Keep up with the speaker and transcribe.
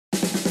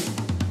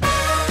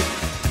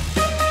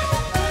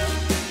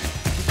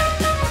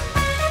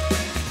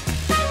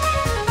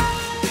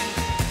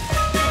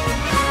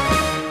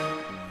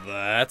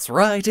That's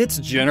right, it's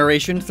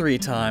Generation 3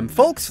 time.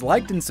 Folks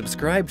liked and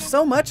subscribed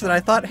so much that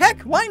I thought,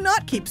 heck, why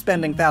not keep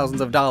spending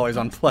thousands of dollars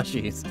on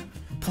plushies?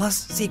 Plus,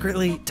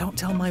 secretly, don't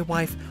tell my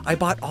wife, I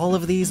bought all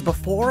of these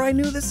before I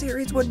knew the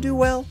series would do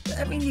well.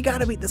 I mean, you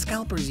gotta beat the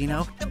scalpers, you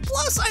know? And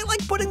plus, I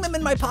like putting them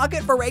in my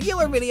pocket for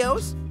regular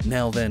videos.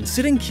 Now then,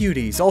 Sitting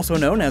Cuties, also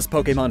known as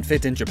Pokemon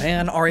Fit in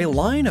Japan, are a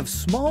line of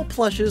small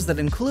plushes that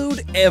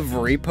include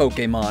every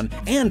Pokemon,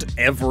 and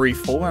every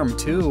form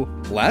too.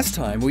 Last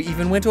time, we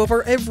even went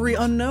over every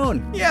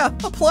unknown. Yeah,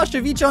 a plush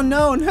of each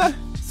unknown.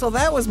 So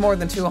that was more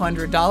than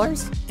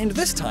 $200. And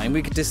this time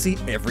we get to see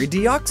every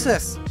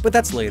Deoxys. But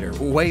that's later,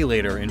 way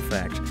later in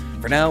fact.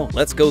 For now,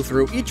 let's go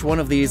through each one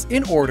of these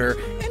in order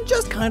and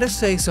just kind of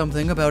say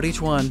something about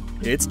each one.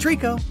 It's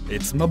Treecko,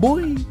 it's my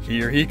boy,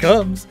 here he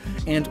comes.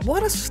 And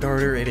what a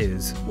starter it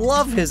is.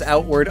 Love his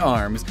outward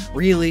arms.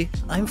 Really,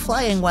 I'm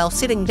flying while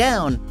sitting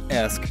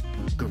down-esque.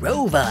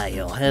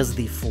 Grovyle has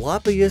the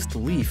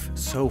floppiest leaf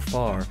so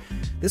far.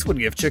 This would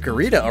give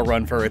Chikorita a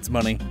run for its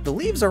money. The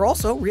leaves are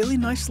also really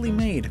nicely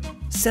made.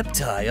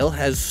 Sceptile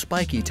has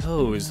spiky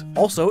toes.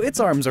 Also, its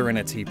arms are in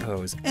a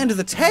T-pose. And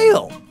the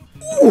tail!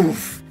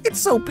 Oof! It's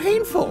so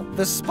painful!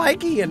 The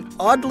spiky and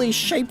oddly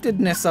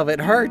shapedness of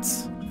it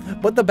hurts.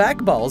 But the back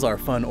balls are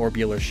fun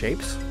orbular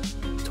shapes.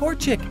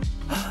 Torchic!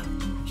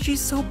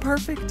 She's so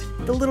perfect.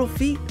 The little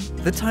feet,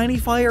 the tiny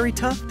fiery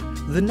tuft,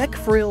 the neck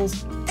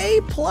frills, A+.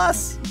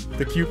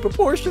 The cute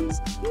proportions.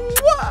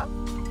 Mwah!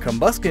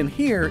 Combusken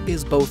here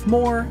is both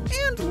more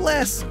and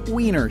less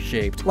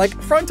wiener-shaped. Like,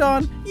 front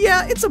on,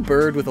 yeah, it's a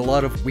bird with a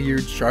lot of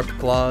weird sharp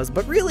claws,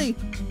 but really,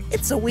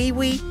 it's a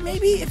wee-wee.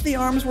 Maybe if the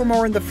arms were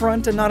more in the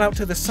front and not out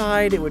to the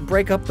side, it would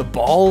break up the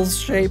balls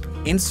shape.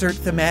 Insert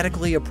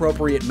thematically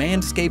appropriate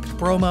Manscaped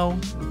promo.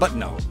 But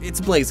no, it's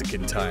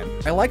Blaziken time.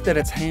 I like that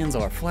its hands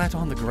are flat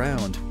on the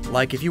ground.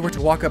 Like, if you were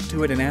to walk up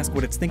to it and ask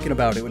what it's thinking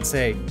about, it would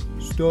say,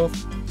 stuff,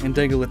 and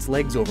dangle its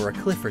legs over a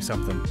cliff or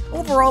something.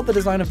 Overall, the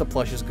design of the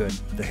plush is good.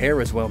 The hair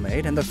is well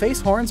made, and the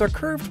face horns are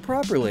curved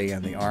properly,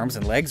 and the arms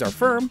and legs are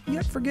firm,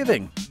 yet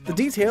forgiving. The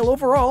detail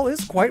overall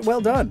is quite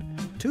well done.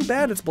 Too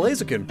bad it's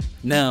Blaziken.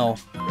 Now,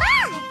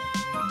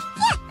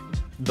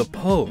 the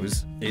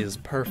pose is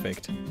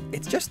perfect.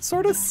 It's just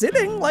sort of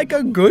sitting like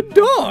a good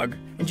dog.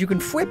 And you can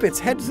whip its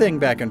head thing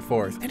back and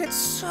forth. And it's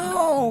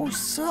so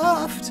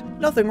soft.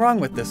 Nothing wrong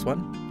with this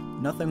one.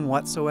 Nothing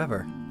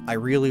whatsoever. I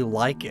really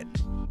like it.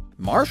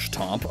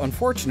 Marshtomp,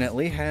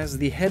 unfortunately, has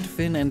the head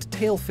fin and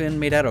tail fin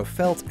made out of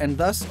felt and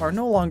thus are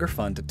no longer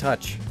fun to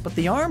touch. But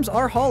the arms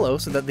are hollow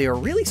so that they are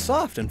really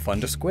soft and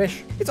fun to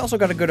squish. It's also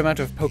got a good amount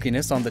of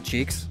pokiness on the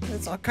cheeks.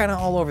 It's kind of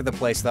all over the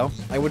place though.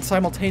 I would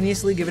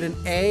simultaneously give it an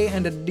A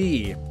and a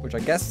D, which I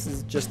guess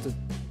is just a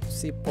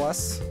C+.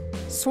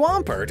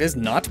 Swampert is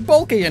not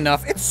bulky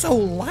enough. It's so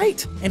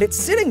light, and its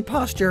sitting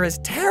posture is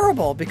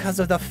terrible because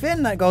of the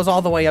fin that goes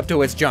all the way up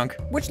to its junk,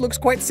 which looks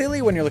quite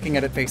silly when you're looking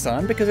at it face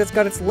on because it's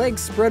got its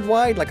legs spread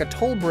wide like a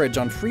toll bridge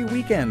on free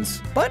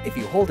weekends. But if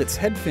you hold its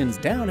head fins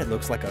down, it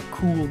looks like a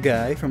cool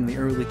guy from the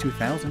early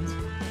 2000s.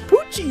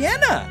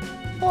 Poochyena!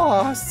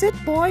 Aw, sit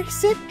boy,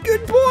 sit,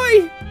 good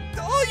boy!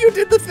 Oh, you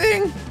did the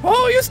thing!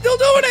 Oh, you're still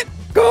doing it!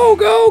 Go,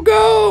 go,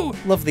 go!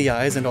 Love the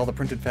eyes and all the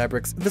printed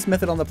fabrics. This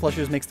method on the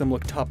plushes makes them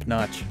look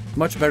top-notch.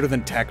 Much better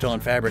than tacked-on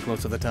fabric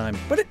most of the time.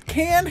 But it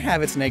can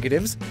have its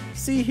negatives.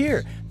 See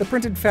here, the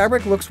printed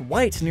fabric looks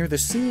white near the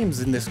seams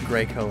in this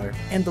gray color.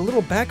 And the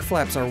little back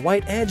flaps are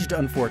white-edged,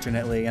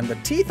 unfortunately, and the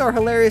teeth are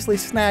hilariously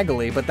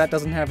snaggly, but that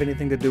doesn't have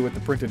anything to do with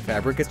the printed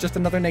fabric. It's just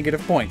another negative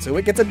point, so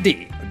it gets a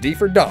D. A D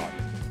for dog.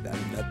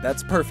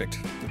 That's perfect.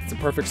 It's a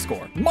perfect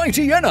score.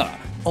 Mightyena!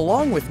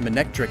 Along with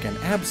Manectric and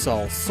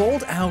Absol,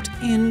 sold out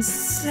in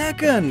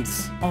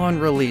seconds on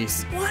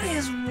release. What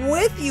is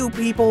with you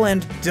people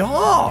and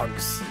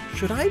dogs?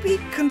 Should I be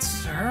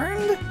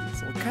concerned?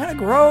 It's kind of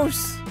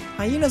gross.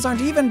 Hyenas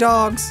aren't even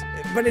dogs.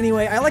 But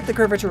anyway, I like the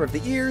curvature of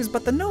the ears,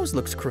 but the nose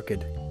looks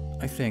crooked,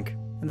 I think.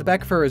 And the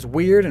back fur is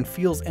weird and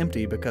feels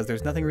empty because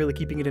there's nothing really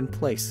keeping it in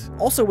place.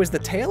 Also, is the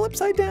tail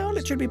upside down?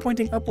 It should be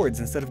pointing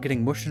upwards instead of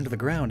getting mushed into the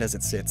ground as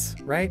it sits,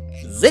 right?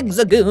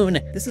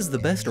 Zigzagoon! This is the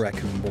best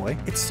raccoon boy.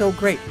 It's so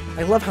great.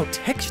 I love how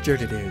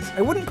textured it is.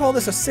 I wouldn't call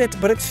this a sit,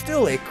 but it's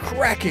still a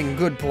cracking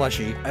good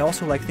plushie. I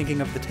also like thinking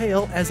of the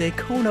tail as a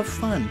cone of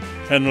fun.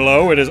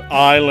 Hello, it is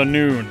I,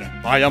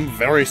 Linoone. I am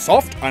very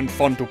soft and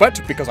fun to pet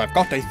because I've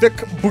got a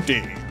thick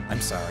booty. I'm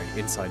sorry,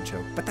 inside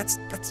joke. But that's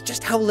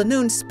just how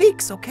Linoone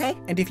speaks, okay?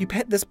 And if you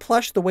pet this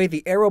plush the way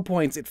the arrow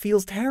points, it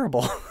feels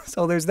terrible.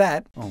 So there's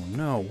that. Oh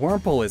no,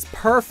 Wurmple is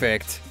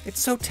perfect. It's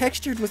so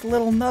textured with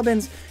little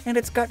nubbins, and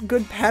it's got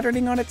good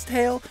patterning on its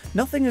tail.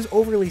 Nothing is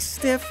overly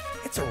stiff.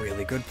 It's a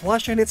really good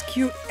plush, and it's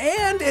cute,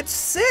 and it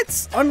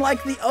sits,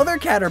 unlike the other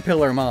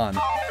Caterpillarmon.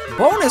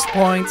 Bonus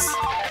points!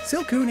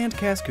 Silcoon and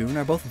Cascoon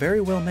are both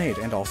very well made,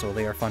 and also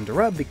they are fun to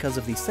rub because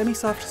of the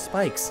semi-soft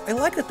spikes. I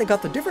like that they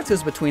got the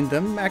differences between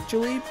them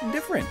actually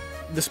different.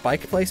 The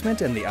spike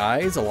placement and the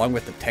eyes, along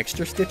with the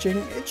texture stitching,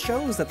 it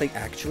shows that they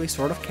actually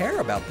sort of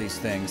care about these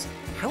things.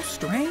 How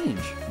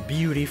strange.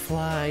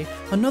 Beautifly,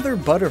 another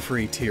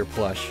Butterfree tier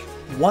plush.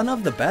 One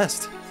of the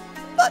best,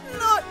 but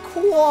not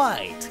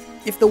quite.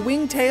 If the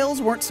wingtails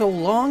weren't so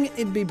long,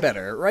 it'd be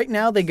better. Right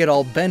now they get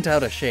all bent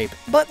out of shape,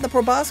 but the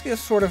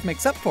proboscis sort of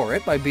makes up for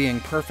it by being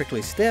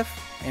perfectly stiff,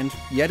 and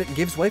yet it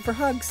gives way for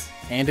hugs.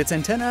 And its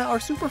antennae are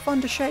super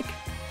fun to shake.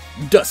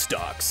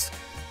 Dustox.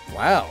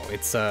 Wow,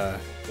 it's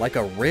like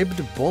a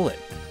ribbed bullet.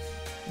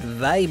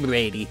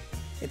 Vibrady.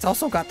 It's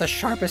also got the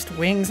sharpest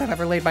wings I've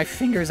ever laid my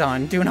fingers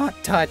on. Do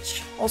not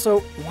touch.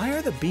 Also, why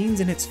are the beans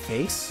in its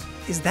face?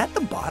 Is that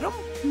the bottom?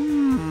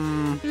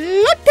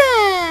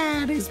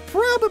 Lipad is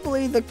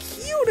probably the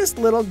cutest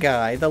little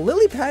guy. The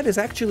lily pad is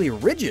actually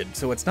rigid,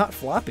 so it's not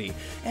floppy.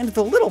 And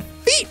the little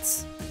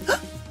feet!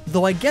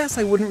 Though I guess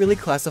I wouldn't really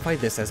classify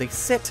this as a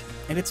sit.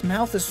 And its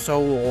mouth is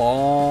so long.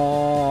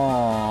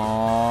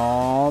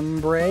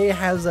 Bray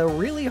has a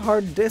really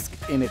hard disc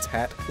in its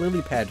hat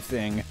lily pad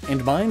thing.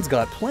 And mine's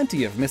got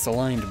plenty of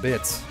misaligned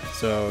bits,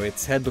 so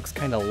its head looks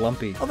kinda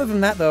lumpy. Other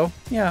than that though,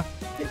 yeah,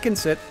 it can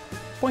sit.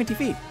 Pointy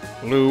feet.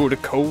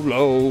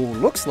 Ludicolo.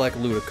 Looks like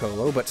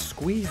Ludicolo, but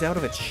squeezed out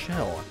of its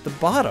shell. The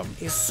bottom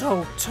is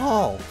so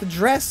tall. The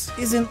dress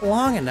isn't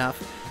long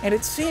enough, and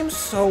it seems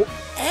so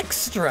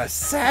extra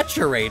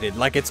saturated,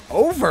 like it's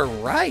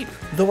overripe.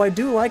 Though I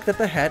do like that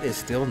the hat is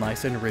still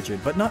nice and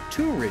rigid, but not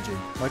too rigid,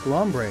 like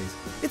Lombre's.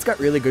 It's got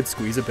really good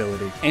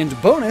squeezability. And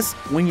bonus,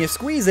 when you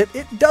squeeze it,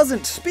 it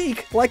doesn't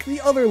speak like the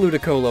other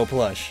Ludicolo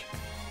plush.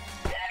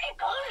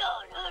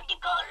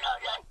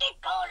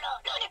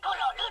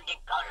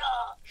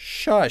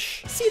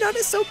 Shush. See, that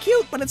is so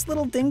cute, but its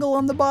little dingle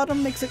on the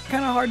bottom makes it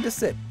kind of hard to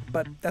sit.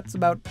 But that's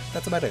about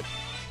it.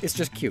 It's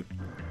just cute.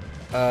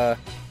 The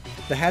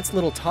hat's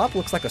little top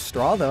looks like a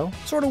straw, though.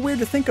 Sort of weird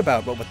to think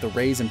about, but with the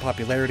raise in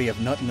popularity of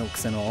nut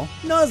milks and all.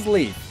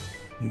 Nuzleaf.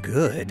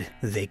 Good.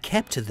 They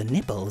kept the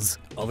nipples.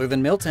 Other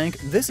than Miltank,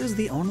 this is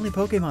the only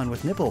Pokemon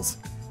with nipples.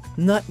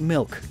 Nut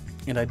milk.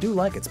 And I do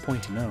like its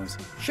pointy nose.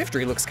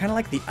 Shiftry looks kind of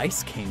like the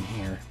Ice King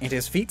here, and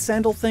his feet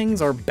sandal things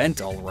are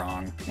bent all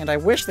wrong. And I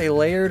wish they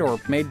layered or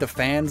made the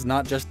fans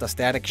not just a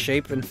static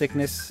shape and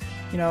thickness,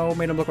 you know,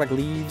 made them look like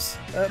leaves.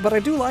 But I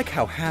do like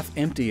how half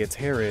empty its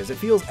hair is. It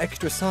feels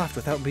extra soft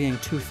without being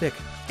too thick,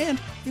 and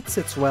it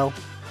sits well.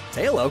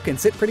 Tailo can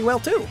sit pretty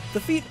well too. The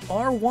feet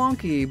are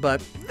wonky,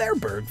 but they're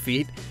bird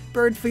feet.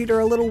 Bird feet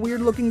are a little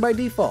weird looking by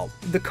default.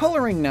 The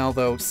coloring now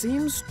though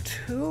seems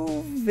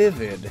too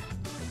vivid.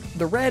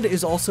 The red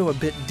is also a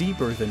bit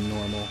deeper than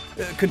normal.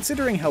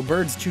 Considering how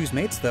birds choose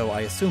mates though,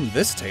 I assume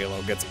this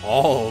Tailo gets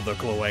all the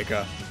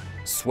cloaca.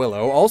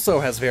 Swillow also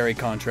has very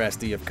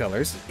contrasty of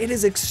colors. It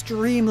is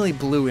extremely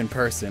blue in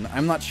person.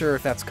 I'm not sure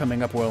if that's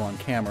coming up well on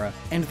camera.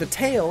 And the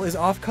tail is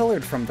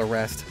off-colored from the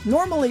rest.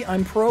 Normally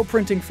I'm pro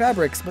printing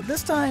fabrics, but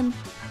this time,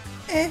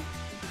 eh.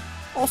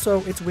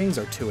 Also, its wings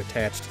are too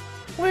attached.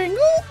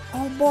 Wingle!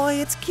 Oh boy,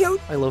 it's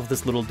cute! I love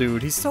this little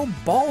dude. He's so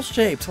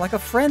ball-shaped, like a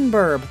friend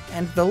burb.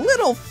 And the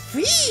little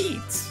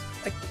feet!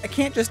 I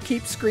can't just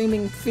keep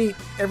screaming feet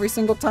every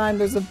single time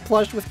there's a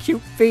plush with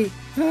cute feet.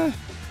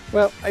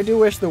 Well, I do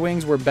wish the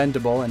wings were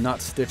bendable and not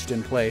stitched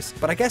in place,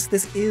 but I guess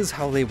this is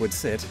how they would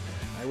sit.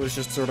 I was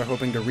just sort of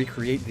hoping to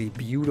recreate the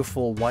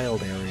beautiful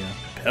wild area.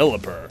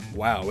 Pelipper.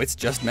 Wow, it's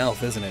just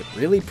mouth, isn't it?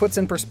 Really puts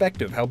in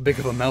perspective how big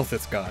of a mouth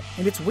it's got.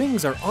 And its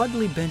wings are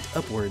oddly bent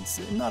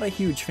upwards. Not a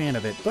huge fan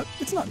of it, but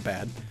it's not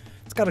bad.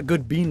 It's got a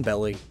good bean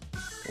belly.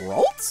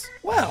 Rolts?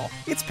 Wow,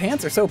 its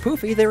pants are so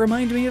poofy they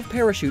remind me of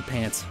parachute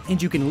pants.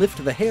 And you can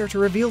lift the hair to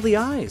reveal the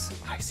eyes.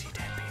 I see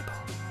dead people.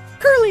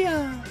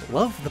 Curlia!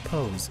 Love the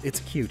pose,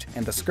 it's cute,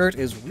 and the skirt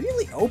is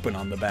really open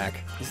on the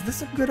back. Is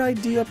this a good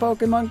idea,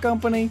 Pokemon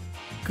Company?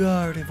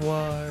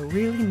 Gardevoir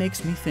really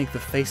makes me think the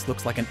face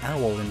looks like an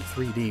owl in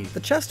 3D. The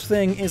chest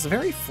thing is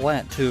very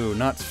flat too,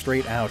 not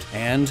straight out.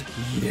 And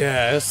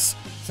yes,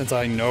 since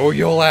I know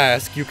you'll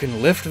ask, you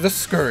can lift the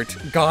skirt.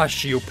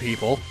 Gosh, you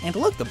people. And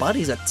look, the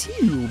body's a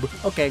tube.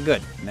 Okay,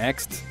 good.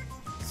 Next.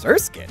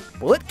 Surskit.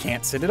 Well, it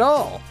can't sit at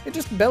all. It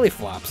just belly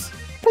flops.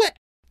 Blech.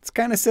 It's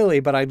kinda silly,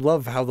 but I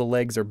love how the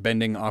legs are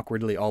bending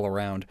awkwardly all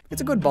around.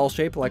 It's a good ball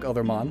shape like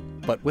other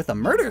Mon, but with a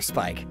murder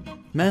spike.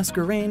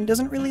 Masquerain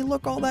doesn't really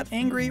look all that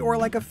angry or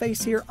like a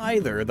face here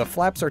either. The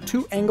flaps are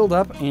too angled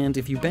up, and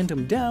if you bend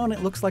them down,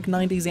 it looks like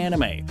 90s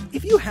anime.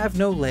 If you have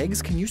no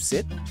legs, can you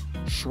sit?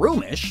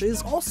 Shroomish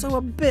is also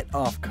a bit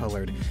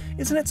off-colored.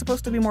 Isn't it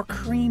supposed to be more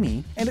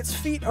creamy? And its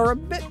feet are a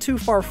bit too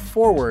far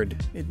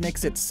forward. It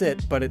makes it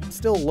sit, but it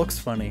still looks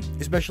funny,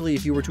 especially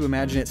if you were to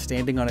imagine it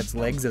standing on its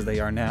legs as they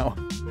are now.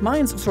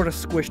 Mine's sort of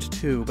squished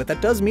too, but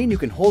that does mean you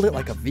can hold it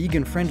like a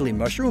vegan-friendly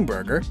mushroom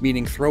burger,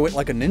 meaning throw it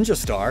like a ninja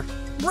star.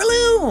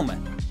 Breloom!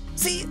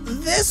 See,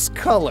 this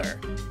color.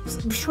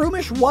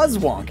 Shroomish was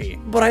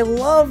wonky, but I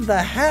love the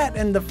hat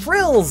and the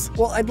frills.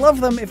 Well, I'd love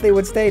them if they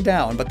would stay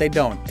down, but they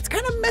don't. It's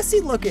kind of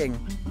messy looking,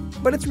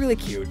 but it's really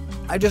cute.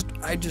 I just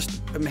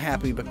am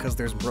happy because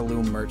there's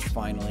Breloom merch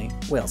finally.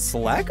 Well,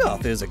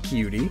 Slackoth is a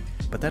cutie,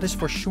 but that is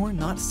for sure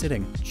not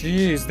sitting.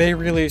 Jeez, they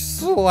really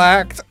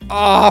slacked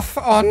off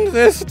on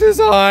this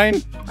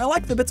design. I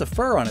like the bits of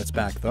fur on its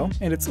back though,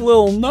 and its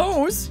little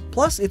nose.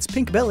 Plus, its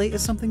pink belly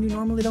is something you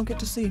normally don't get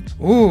to see.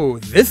 Ooh,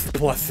 this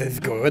plus is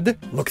good.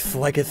 Looks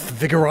like it's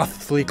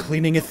vigorously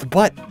cleaning its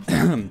butt.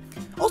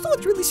 Also,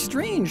 it's really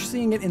strange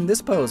seeing it in this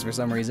pose for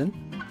some reason.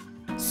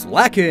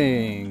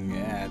 Slacking!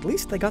 At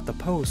least they got the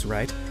pose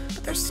right,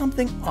 but there's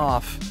something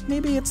off.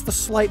 Maybe it's the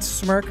slight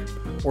smirk,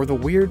 or the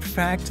weird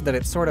fact that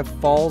it sort of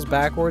falls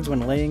backwards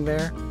when laying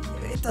there.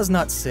 It does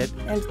not sit,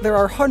 and there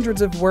are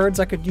hundreds of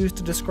words I could use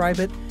to describe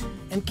it,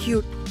 and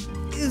cute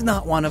is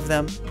not one of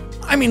them.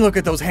 I mean, look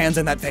at those hands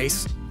and that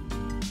face.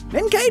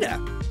 Nincada!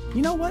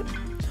 You know what?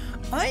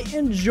 I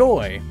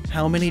enjoy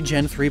how many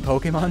Gen 3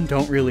 Pokemon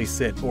don't really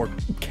sit, or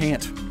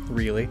can't,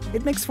 really.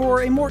 It makes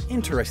for a more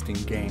interesting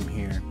game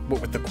here,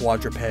 what with the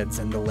quadrupeds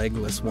and the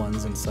legless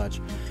ones and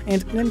such.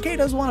 And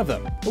Nincada's one of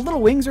them. The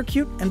little wings are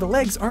cute, and the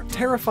legs aren't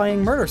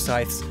terrifying murder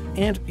scythes.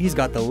 And he's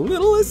got the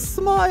littlest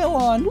smile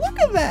on. Look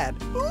at that!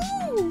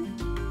 Ooh!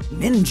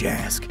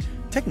 Ninjask.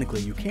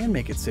 Technically, you can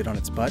make it sit on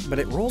its butt, but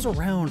it rolls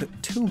around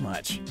too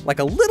much. Like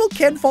a little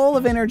kid full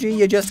of energy,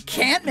 you just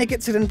can't make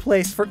it sit in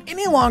place for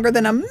any longer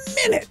than a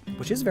minute,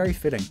 which is very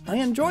fitting. I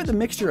enjoy the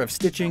mixture of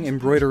stitching,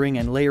 embroidering,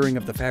 and layering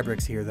of the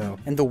fabrics here, though,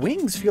 and the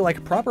wings feel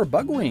like proper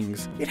bug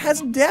wings. It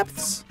has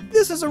depths.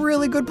 This is a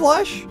really good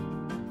blush.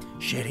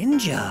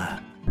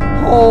 Shedinja.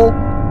 Hole.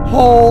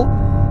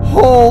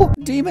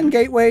 Demon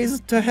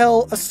gateways to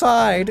hell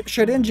aside,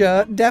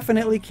 Shedinja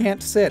definitely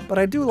can't sit, but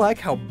I do like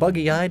how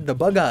buggy-eyed the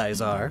bug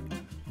eyes are.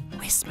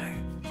 Whisper.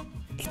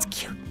 It's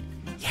cute.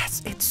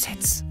 Yes, it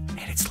sits,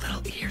 and its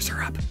little ears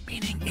are up,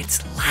 meaning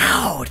it's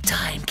loud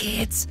time,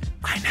 kids.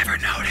 I never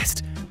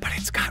noticed, but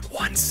it's got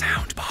one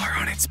sound bar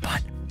on its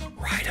butt,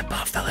 right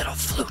above the little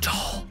flute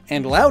hole.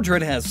 And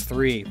Loudred has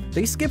 3.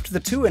 They skipped the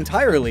 2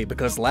 entirely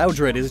because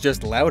Loudred is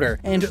just louder,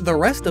 and the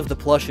rest of the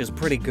plush is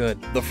pretty good.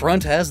 The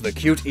front has the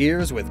cute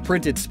ears with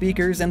printed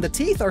speakers, and the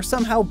teeth are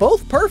somehow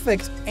both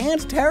perfect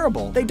and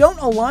terrible. They don't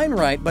align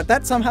right, but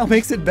that somehow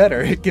makes it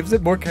better. It gives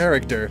it more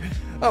character.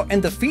 Oh,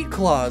 and the feet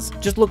claws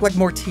just look like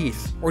more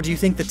teeth. Or do you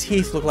think the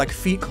teeth look like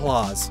feet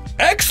claws?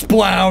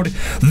 Exploud!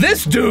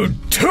 This dude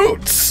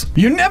toots!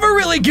 You never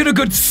really get a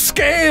good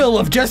scale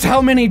of just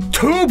how many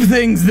tube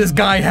things this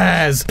guy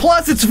has.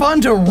 Plus, it's fun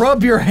to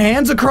rub your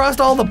hands across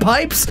all the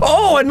pipes.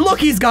 Oh, and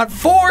look, he's got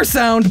 4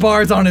 sound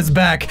bars on his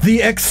back. The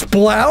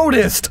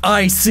Exploudist,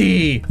 I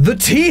see. The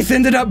teeth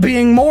ended up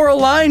being more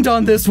aligned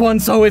on this one,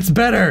 so it's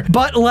better,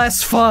 but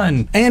less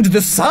fun. And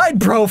the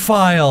side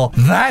profile,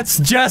 that's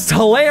just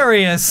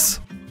hilarious.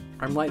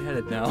 I'm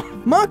lightheaded now.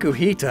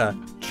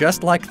 Makuhita,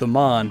 just like the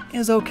Mon,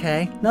 is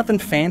okay. Nothing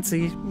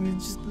fancy.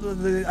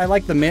 I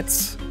like the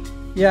mitts.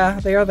 Yeah,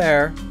 they are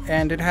there,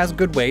 and it has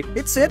good weight.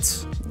 It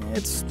sits.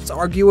 It's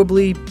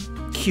arguably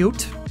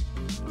cute.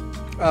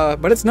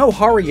 But it's no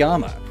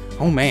Hariyama.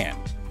 Oh man.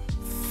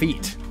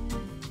 Feet.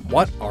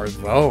 What are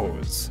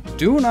those?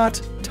 Do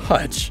not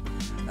touch.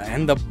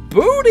 And the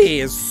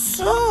booty is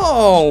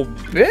so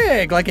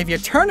big. Like if you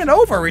turn it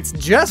over, it's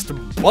just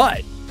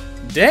butt.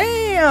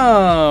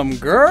 Damn,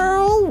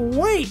 girl,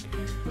 wait.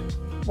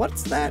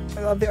 What's that?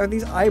 Are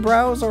these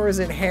eyebrows, or is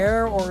it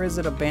hair, or is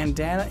it a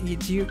bandana?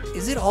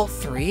 Is it all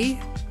 3?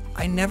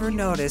 I never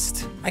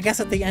noticed. I guess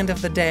at the end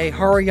of the day,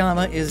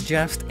 Hariyama is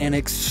just an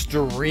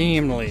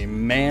extremely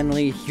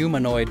manly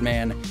humanoid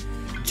man.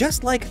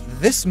 Just like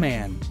this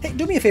man. Hey,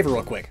 do me a favor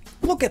real quick.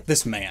 Look at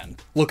this man.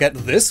 Look at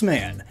this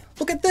man.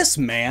 Look at this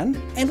man.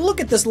 And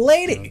look at this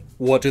lady.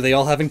 What do they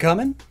all have in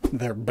common?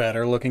 They're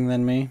better looking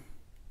than me.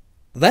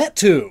 That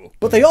too.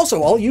 But they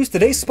also all use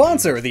today's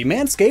sponsor, the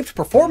Manscaped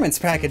Performance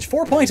Package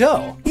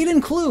 4.0. It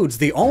includes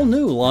the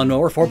all-new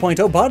Lawnmower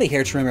 4.0 body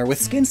hair trimmer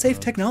with skin-safe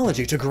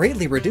technology to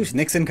greatly reduce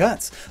nicks and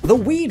cuts, the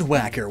Weed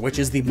Whacker, which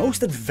is the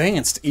most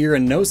advanced ear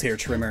and nose hair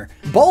trimmer,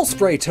 ball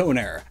spray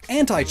toner,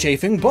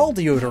 anti-chafing ball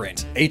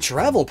deodorant, a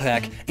travel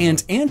pack,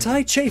 and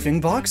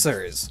anti-chafing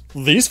boxers.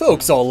 These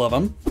folks all love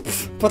them.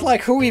 But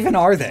like, who even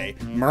are they?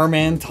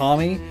 Merman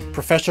Tommy?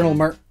 Professional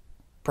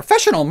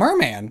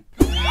merman?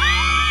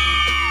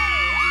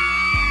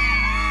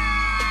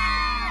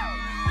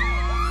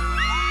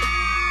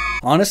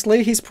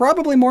 Honestly, he's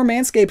probably more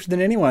manscaped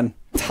than anyone.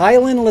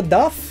 Tylen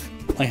LaDuff?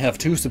 I have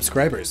 2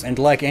 subscribers and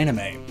like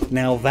anime.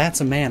 Now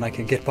that's a man I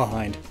can get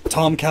behind.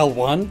 Tom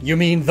Cal1? You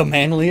mean the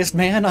manliest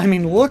man? I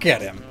mean, look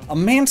at him. A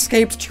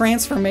manscaped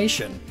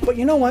transformation. But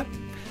you know what?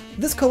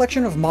 This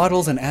collection of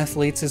models and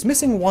athletes is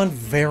missing one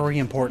very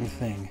important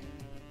thing.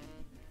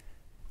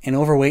 An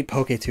overweight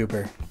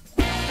Poketuber.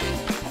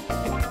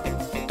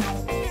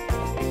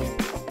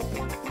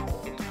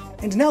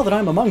 And now that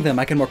I'm among them,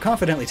 I can more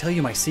confidently tell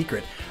you my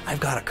secret. I've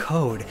got a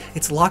code.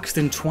 It's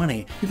Loxton20.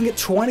 You can get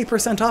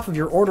 20% off of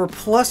your order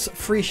plus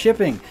free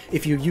shipping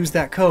if you use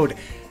that code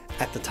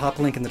at the top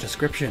link in the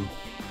description.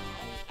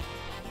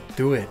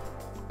 Do it.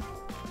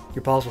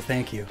 Your balls will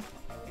thank you.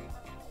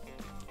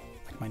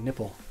 Like my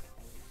nipple.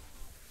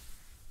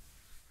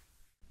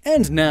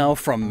 And now,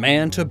 from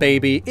man to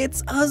baby,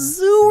 it's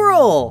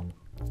Azurill!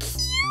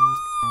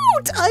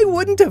 I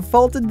wouldn't have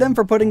faulted them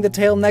for putting the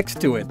tail next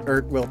to it.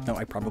 Or, well, no,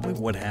 I probably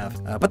would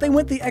have. But they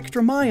went the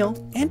extra mile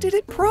and did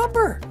it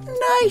proper.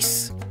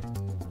 Nice!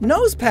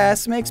 Nose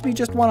pass makes me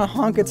just want to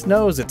honk its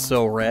nose, it's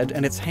so red,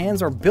 and its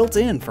hands are built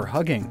in for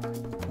hugging.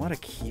 What a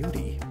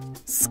cutie.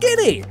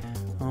 Skitty!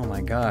 Oh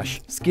my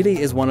gosh. Skitty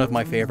is one of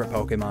my favorite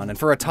Pokemon, and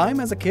for a time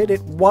as a kid,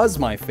 it was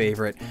my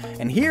favorite.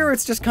 And here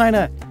it's just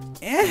kinda,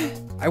 eh.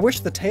 I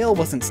wish the tail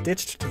wasn't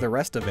stitched to the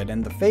rest of it,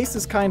 and the face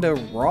is kinda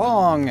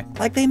wrong.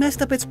 Like, they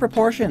messed up its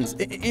proportions,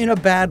 in a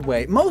bad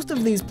way. Most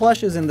of these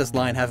plushes in this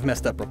line have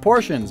messed up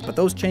proportions, but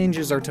those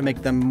changes are to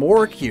make them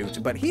more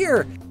cute. But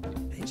here,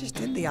 they just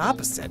did the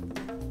opposite.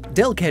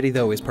 Delcatty,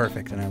 though, is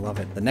perfect, and I love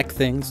it. The neck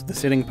things, the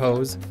sitting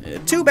pose.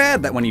 Too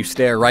bad that when you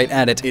stare right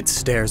at it, it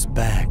stares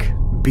back,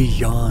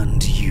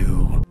 beyond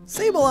you.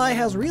 Sableye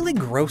has really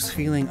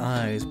gross-feeling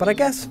eyes, but I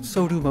guess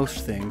so do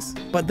most things.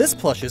 But this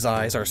plush's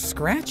eyes are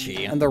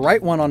scratchy, and the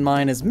right one on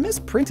mine is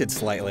misprinted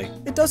slightly.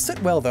 It does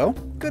sit well, though.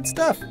 Good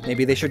stuff.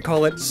 Maybe they should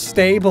call it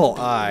Stable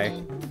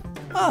Eye.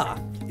 Ah,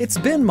 it's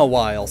been a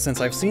while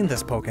since I've seen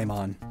this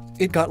Pokemon.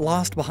 It got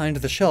lost behind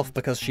the shelf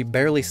because she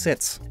barely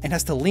sits, and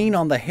has to lean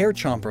on the hair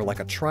chomper like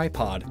a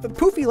tripod.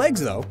 Poofy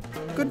legs though.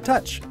 Good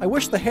touch. I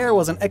wish the hair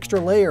was an extra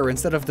layer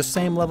instead of the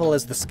same level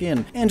as the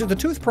skin, and the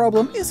tooth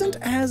problem isn't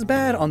as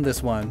bad on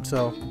this one,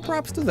 so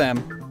props to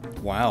them.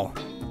 Wow.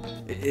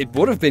 It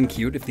would have been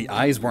cute if the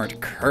eyes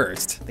weren't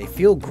cursed. They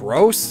feel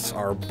gross,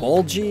 are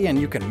bulgy, and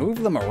you can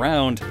move them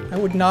around. I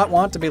would not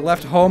want to be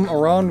left home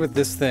alone with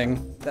this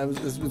thing. That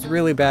was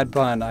really bad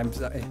pun. I'm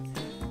sorry.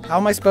 How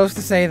am I supposed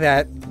to say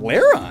that?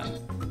 Lairon?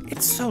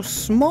 It's so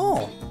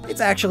small. It's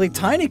actually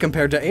tiny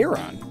compared to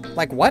Aeron.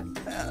 Like what?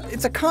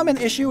 It's a common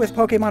issue with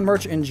Pokemon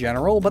merch in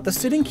general, but the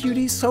Sitting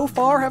Cuties so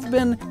far have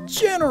been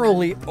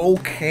generally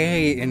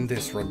okay in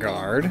this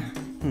regard.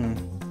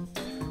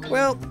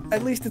 Well,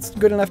 at least it's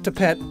good enough to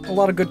pet. A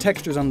lot of good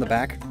textures on the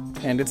back.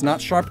 And it's not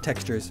sharp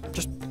textures,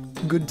 just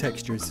good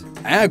textures.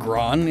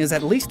 Aggron is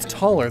at least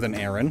taller than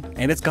Aeron,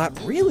 and it's got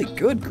really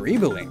good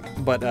greebling.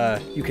 But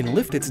you can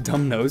lift its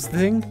dumb nose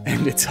thing,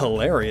 and it's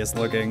hilarious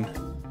looking.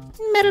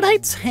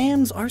 Meditite's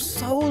hands are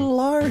so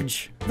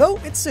large, though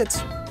it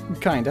sits,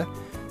 kinda.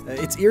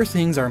 Its ear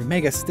things are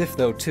mega stiff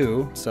though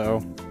too,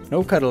 so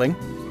no cuddling,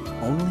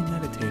 only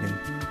meditating.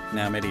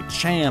 Now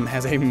Medicham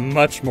has a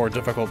much more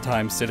difficult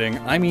time sitting.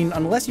 I mean,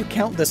 unless you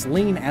count this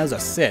lean as a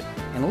sit.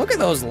 And look at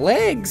those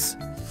legs!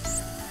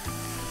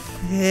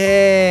 Thick.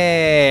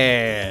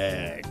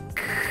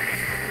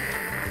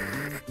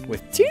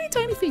 With teeny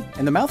tiny feet.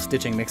 And the mouth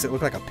stitching makes it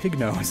look like a pig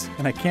nose,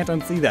 and I can't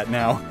unsee that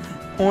now.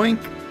 Oink.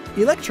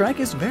 Electrike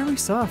is very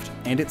soft,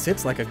 and it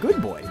sits like a good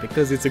boy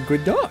because it's a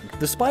good dog.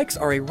 The spikes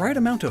are a right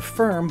amount of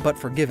firm but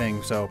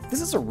forgiving, so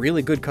this is a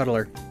really good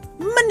cuddler.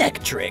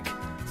 Manectric!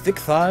 Thick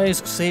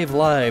thighs save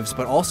lives,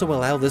 but also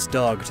allow this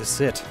dog to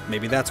sit.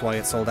 Maybe that's why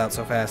it sold out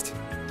so fast.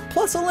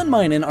 Plusle and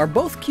Minun are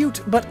both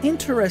cute, but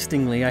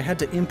interestingly, I had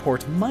to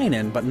import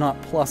Minun, but not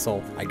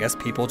Plusle. I guess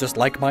people just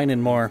like Minun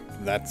more.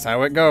 That's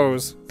how it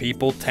goes.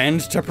 People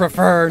tend to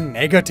prefer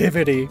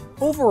negativity.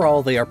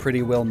 Overall, they are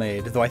pretty well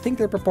made, though I think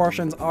their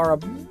proportions are a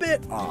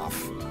bit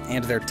off.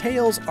 And their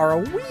tails are a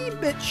wee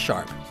bit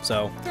sharp,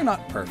 so they're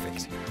not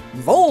perfect.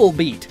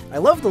 Volbeat! I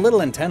love the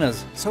little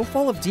antennas, so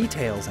full of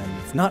details, and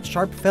it's not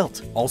sharp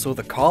felt. Also,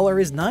 the collar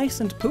is nice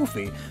and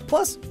poofy,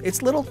 plus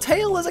its little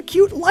tail is a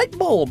cute light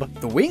bulb.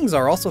 The wings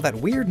are also that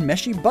weird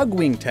meshy bug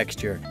wing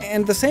texture,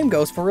 and the same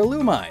goes for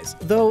Illumise,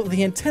 though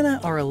the antennae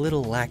are a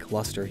little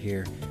lackluster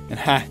here. And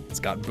ha, it's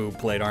got boob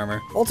plate armor.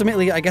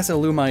 Ultimately, I guess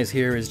Illumise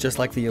here is just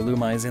like the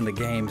Illumise in the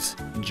games,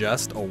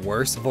 just a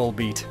worse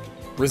Volbeat.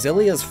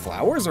 Roselia's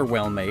flowers are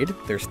well made,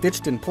 they're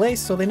stitched in place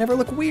so they never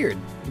look weird.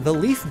 The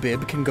leaf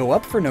bib can go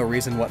up for no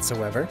reason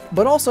whatsoever,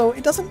 but also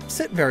it doesn't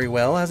sit very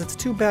well as it's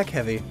too back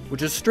heavy,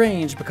 which is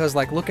strange because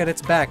like look at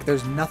its back,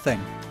 there's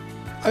nothing.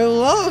 I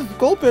love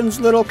Gulpin's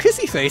little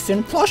kissy face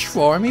in plush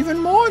form even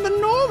more than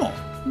normal.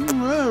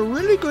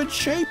 Really good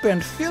shape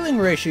and filling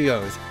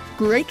ratios.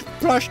 Great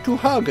plush to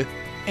hug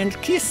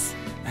and kiss.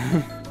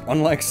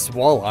 Unlike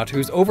Swalot,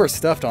 who's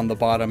overstuffed on the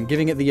bottom,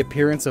 giving it the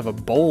appearance of a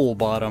bowl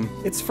bottom.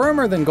 It's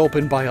firmer than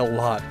Gulpin by a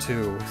lot,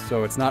 too,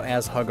 so it's not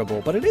as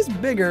huggable, but it is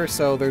bigger,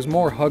 so there's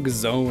more hug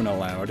zone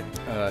allowed.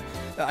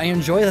 I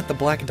enjoy that the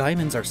black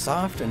diamonds are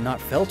soft and not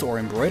felt or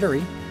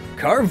embroidery.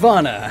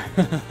 Carvana!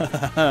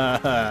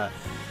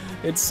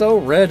 It's so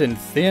red and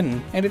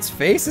thin, and its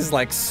face is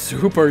like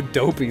super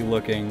dopey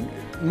looking.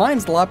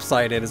 Mine's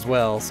lopsided as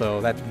well, so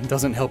that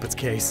doesn't help its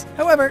case.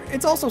 However,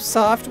 it's also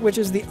soft, which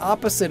is the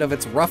opposite of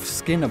its rough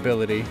skin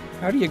ability.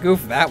 How do you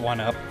goof that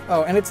one up?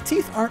 Oh, and its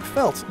teeth aren't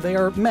felt, they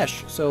are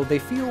mesh, so they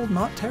feel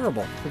not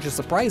terrible, which is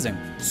surprising.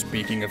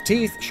 Speaking of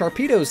teeth,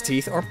 Sharpedo's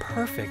teeth are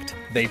perfect.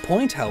 They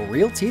point how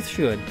real teeth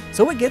should,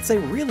 so it gets a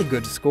really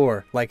good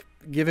score. Like,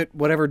 give it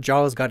whatever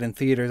Jaws got in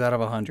theaters out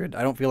of 100.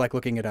 I don't feel like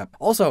looking it up.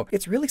 Also,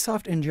 it's really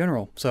soft in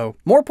general, so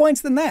more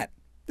points than that.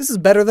 This is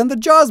better than the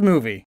Jaws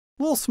movie.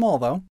 A little small,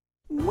 though.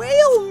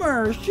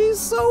 Whalmer, she's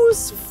so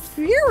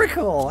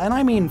spherical, and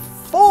I mean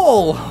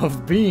full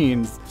of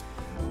beans.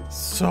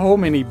 So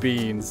many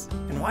beans.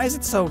 And why is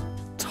it so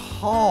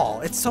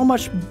tall? It's so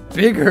much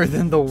bigger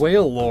than the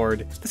Whale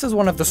Lord. This is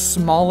one of the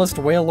smallest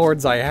Whale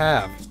Lords I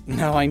have.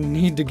 Now I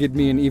need to get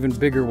me an even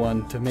bigger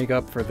one to make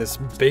up for this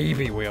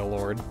baby Whale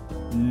Lord.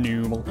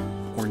 Noom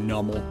or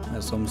numble,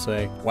 as some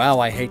say. Wow,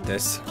 I hate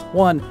this.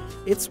 One,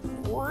 it's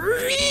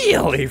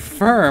really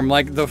firm,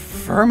 like the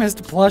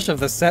firmest plush of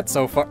the set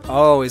so far.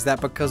 Oh, is that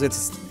because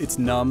it's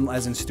numb,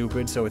 as in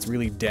stupid, so it's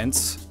really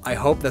dense? I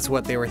hope that's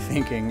what they were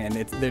thinking, and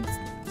it's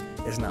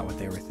not what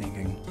they were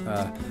thinking.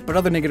 But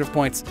other negative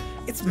points,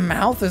 its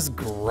mouth is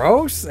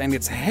gross, and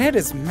its head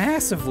is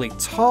massively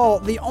tall.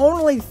 The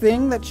only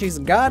thing that she's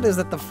got is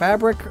that the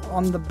fabric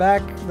on the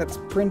back that's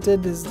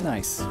printed is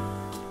nice.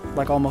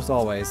 Like almost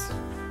always.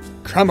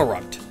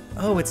 Cramorant.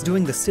 Oh, it's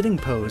doing the sitting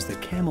pose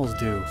that camels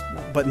do,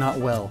 but not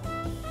well.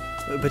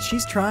 But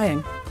she's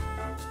trying.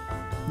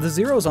 The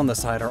zeros on the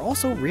side are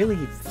also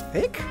really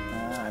thick.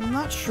 I'm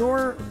not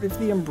sure if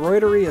the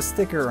embroidery is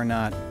thicker or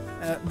not.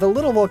 The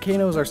little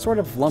volcanoes are sort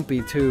of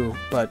lumpy too,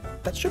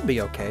 but that should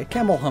be okay.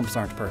 Camel humps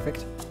aren't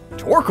perfect.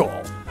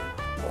 Torkoal.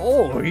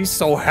 Oh, he's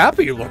so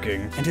happy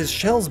looking. And his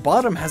shell's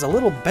bottom has a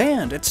little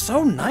band. It's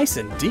so nice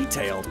and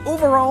detailed.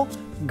 Overall,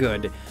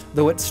 good.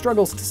 Though it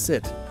struggles to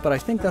sit, but I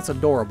think that's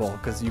adorable,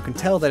 because you can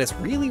tell that it's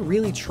really,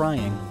 really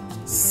trying.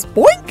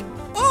 Spoink!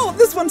 Oh,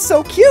 this one's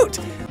so cute!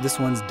 This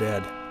one's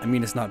dead. I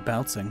mean, it's not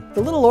bouncing.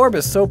 The little orb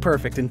is so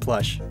perfect in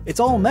plush. It's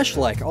all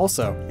mesh-like,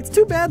 also. It's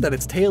too bad that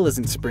its tail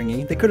isn't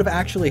springy. They could have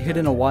actually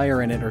hidden a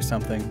wire in it or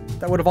something.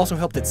 That would have also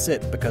helped it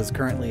sit, because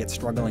currently it's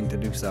struggling to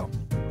do so.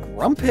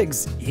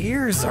 Grumpig's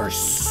ears are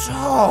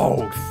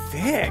so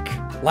thick.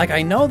 Like,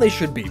 I know they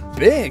should be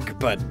big,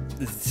 but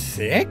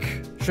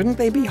thick? Shouldn't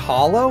they be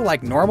hollow,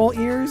 like normal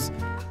ears?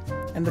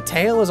 And the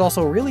tail is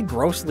also really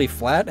grossly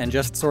flat and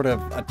just sort of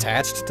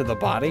attached to the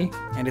body.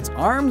 And its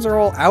arms are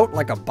all out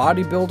like a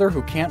bodybuilder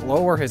who can't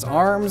lower his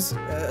arms.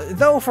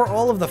 Though for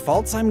all of the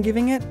faults I'm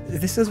giving it,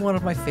 this is one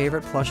of my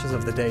favorite plushes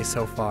of the day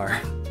so far.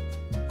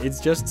 It's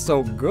just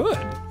so good.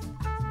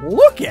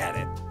 Look at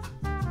it.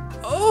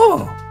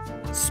 Oh!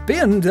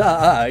 Spin,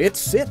 it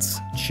sits.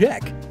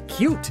 Check.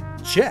 Cute.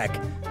 Check.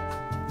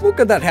 Look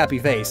at that happy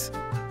face.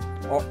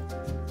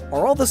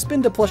 Are all the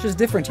Spinda plushes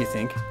different, you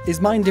think? Is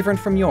mine different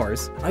from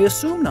yours? I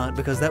assume not,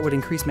 because that would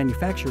increase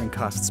manufacturing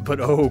costs, but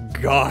oh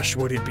gosh,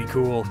 would it be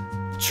cool.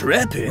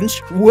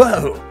 Trapinch?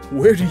 Whoa!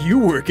 Where do you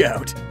work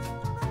out?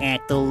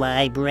 At the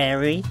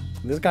library.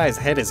 This guy's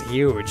head is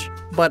huge,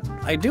 but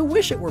I do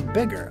wish it were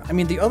bigger. I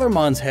mean, the other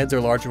Mon's heads are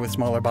larger with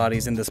smaller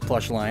bodies in this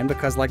plush line,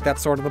 because, like,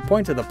 that's sort of the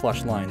point of the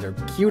plush line. They're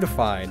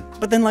cutified.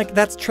 But then, like,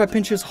 that's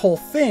Trapinch's whole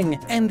thing,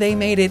 and they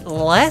made it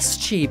less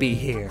chibi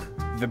here.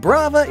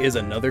 Vibrava is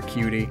another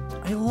cutie.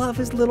 I love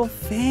his little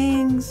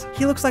fangs.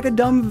 He looks like a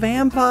dumb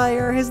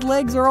vampire. His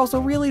legs are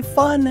also really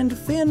fun and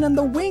thin, and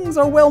the wings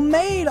are well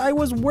made. I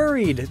was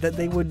worried that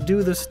they would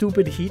do the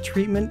stupid heat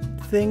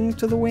treatment thing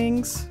to the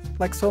wings,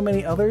 like so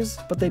many others,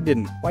 but they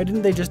didn't. Why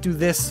didn't they just do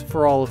this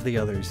for all of the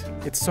others?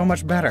 It's so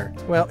much better.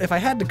 Well, if I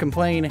had to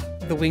complain,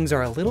 the wings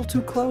are a little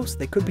too close.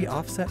 They could be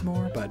offset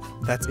more, but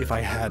that's if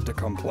I had to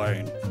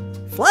complain.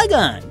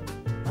 Flygon!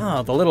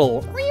 Oh, the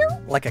little...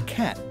 like a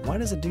cat. Why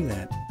does it do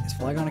that? Is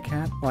Flygon a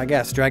cat? Well, I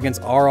guess dragons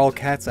are all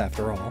cats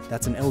after all.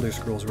 That's an Elder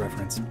Scrolls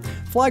reference.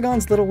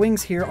 Flygon's little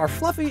wings here are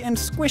fluffy and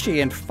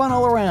squishy and fun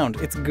all around.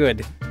 It's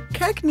good.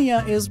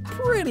 Cacnea is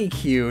pretty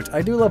cute.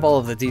 I do love all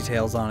of the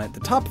details on it.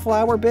 The top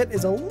flower bit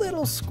is a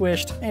little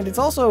squished, and it's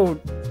also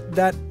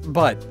that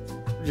butt.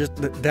 Just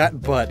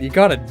that butt. You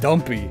got a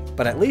dumpy.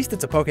 But at least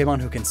it's a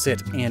Pokemon who can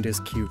sit and is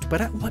cute.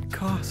 But at what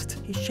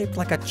cost? He's shaped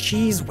like a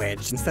cheese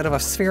wedge instead of a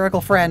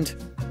spherical friend.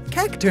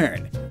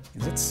 Cacturn.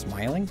 Is it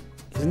smiling?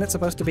 Isn't it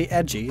supposed to be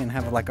edgy and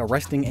have like a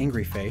resting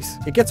angry face?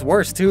 It gets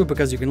worse too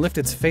because you can lift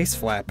its face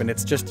flap and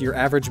it's just your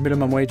average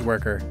minimum wage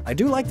worker. I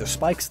do like the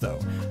spikes though.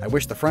 I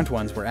wish the front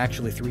ones were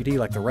actually 3D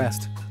like the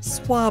rest.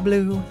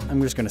 Swablu.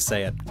 I'm just gonna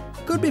say it.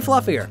 Could be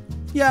fluffier.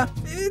 Yeah,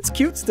 it's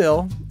cute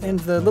still, and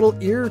the little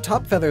ear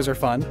top feathers are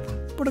fun,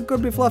 but it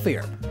could be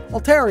fluffier.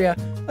 Altaria,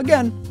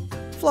 again,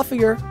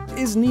 fluffier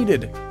is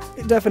needed.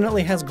 It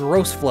definitely has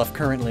gross fluff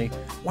currently.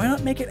 Why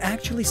not make it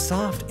actually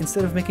soft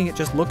instead of making it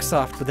just look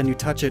soft, but then you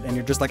touch it and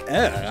you're just like,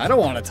 I don't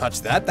want to touch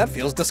that. That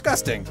feels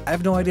disgusting. I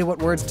have no idea what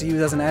words to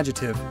use as an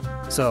adjective.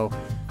 So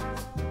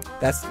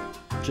that's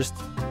just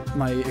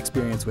my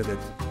experience with it.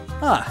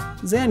 Ah,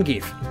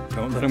 Zangief.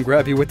 Don't let him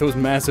grab you with those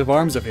massive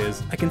arms of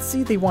his. I can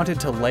see they wanted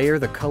to layer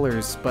the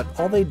colors, but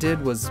all they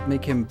did was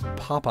make him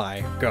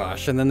Popeye.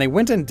 Gosh, and then they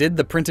went and did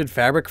the printed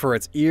fabric for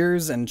its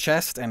ears and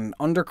chest and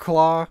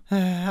underclaw.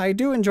 I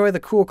do enjoy the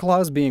cool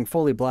claws being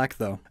fully black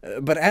though.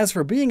 But as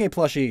for being a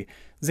plushie,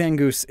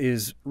 Zangoose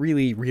is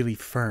really, really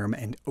firm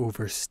and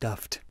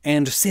overstuffed.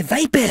 And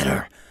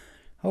Seviper!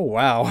 Oh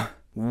wow.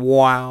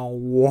 Wow,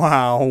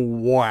 wow,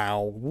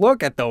 wow.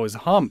 Look at those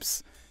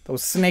humps.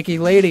 Those snaky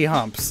lady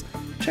humps.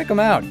 Check them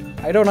out.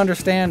 I don't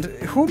understand.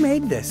 Who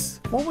made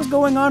this? What was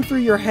going on through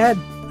your head?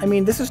 I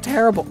mean, this is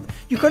terrible.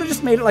 You could have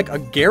just made it like a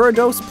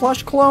Gyarados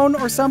plush clone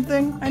or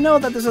something. I know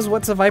that this is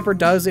what Seviper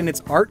does in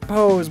its art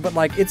pose, but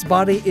like its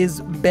body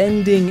is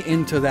bending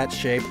into that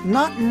shape,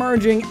 not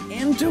merging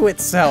into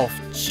itself.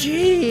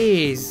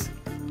 Jeez.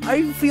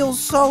 I feel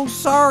so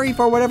sorry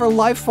for whatever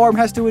life form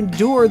has to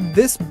endure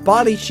this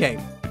body shape.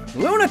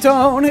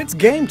 Lunatone, it's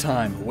game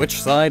time.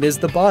 Which side is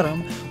the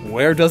bottom?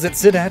 Where does it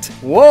sit at?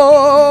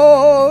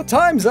 Whoa,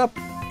 time's up.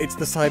 It's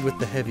the side with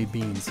the heavy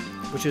beans,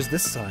 which is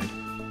this side.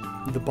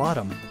 The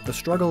bottom. The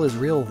struggle is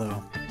real,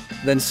 though.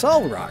 Then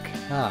Solrock.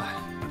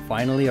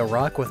 Finally a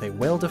rock with a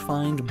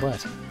well-defined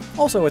butt.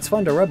 Also, it's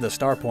fun to rub the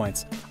star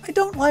points. I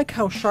don't like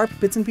how sharp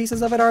bits and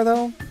pieces of it are,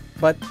 though.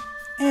 But,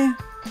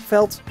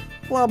 felt,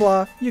 blah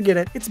blah, you get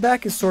it. Its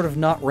back is sort of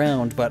not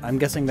round, but I'm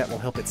guessing that will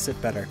help it sit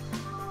better.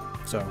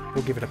 So,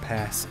 we'll give it a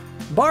pass.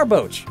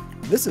 Barboach.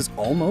 This is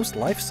almost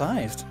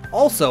life-sized.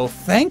 Also,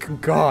 thank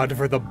God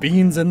for the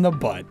beans in the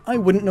butt. I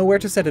wouldn't know where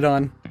to set it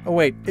on. Oh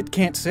wait, it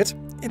can't sit.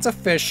 It's a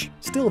fish.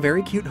 Still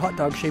very cute hot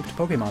dog-shaped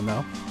Pokemon,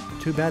 though.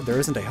 Too bad there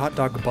isn't a hot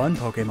dog bun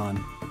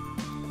Pokemon.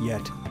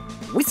 Yet.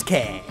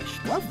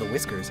 Whiskash. Love the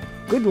whiskers.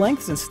 Good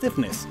lengths and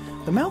stiffness.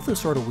 The mouth is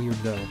sort of weird,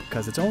 though,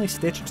 because it's only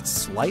stitched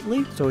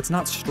slightly, so it's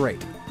not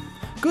straight.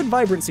 Good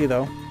vibrancy,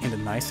 though, and a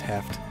nice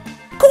heft.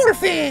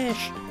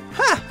 Quarterfish!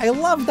 Ha! I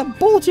love the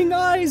bulging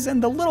eyes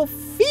and the little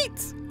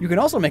feet! You can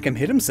also make him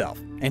hit himself,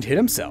 and hit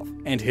himself,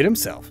 and hit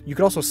himself. You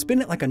could also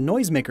spin it like a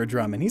noisemaker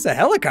drum, and he's a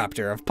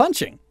helicopter of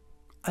punching.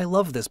 I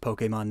love this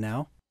Pokemon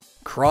now.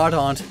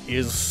 Crawdaunt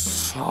is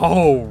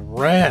so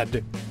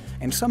red,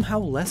 and somehow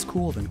less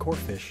cool than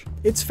Corphish.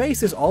 Its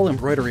face is all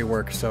embroidery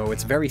work, so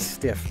it's very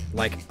stiff.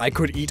 Like, I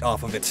could eat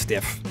off of it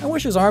stiff. I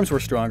wish his arms were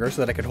stronger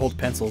so that I could hold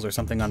pencils or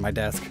something on my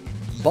desk.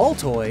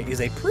 Baltoy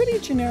is a pretty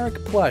generic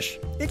plush.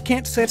 It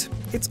can't sit,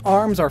 its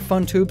arms are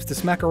fun tubes to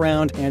smack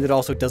around, and it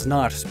also does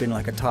not spin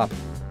like a top.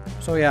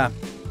 So yeah,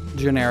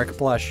 generic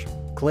plush.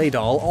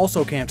 Claydol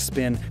also can't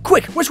spin.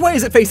 Quick, which way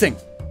is it facing?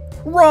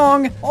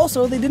 Wrong!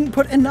 Also, they didn't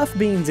put enough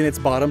beans in its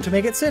bottom to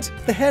make it sit.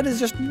 The head is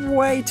just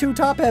way too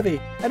top-heavy.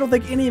 I don't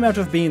think any amount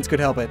of beans could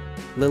help it.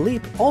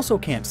 Lileep also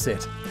can't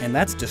sit, and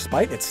that's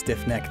despite its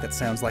stiff neck that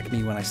sounds like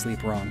me when I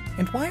sleep wrong.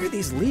 And why are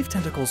these leaf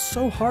tentacles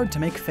so hard to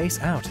make face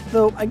out?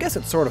 Though, I guess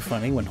it's sort of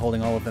funny when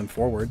holding all of them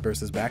forward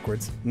versus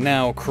backwards.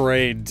 Now,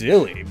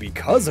 Craydily,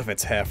 because of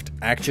its heft,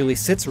 actually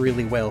sits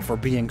really well for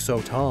being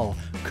so tall.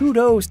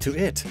 Kudos to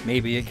it.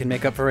 Maybe it can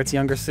make up for its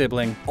younger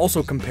sibling.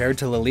 Also, compared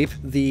to Lileep,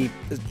 the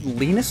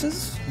Linuses?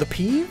 The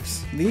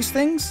Peeves? These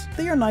things?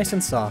 They are nice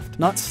and soft,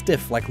 not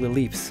stiff like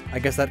Lileep's. I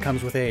guess that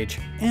comes with age.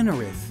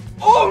 Anorith.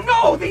 Oh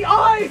no, the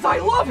eyes! I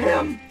love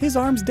him! His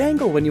arms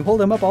dangle when you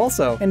hold him up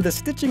also, and the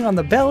stitching on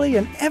the belly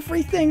and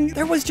everything.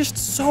 There was just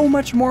so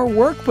much more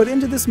work put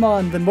into this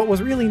mon than what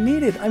was really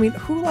needed. I mean,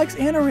 who likes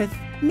Anorith?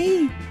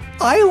 Me.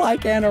 I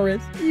like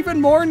Anorith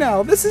even more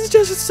now. This is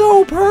just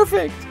so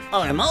perfect.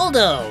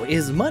 Armaldo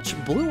is much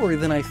bluer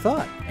than I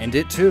thought, and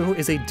it too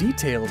is a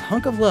detailed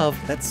hunk of love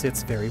that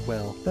sits very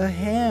well. The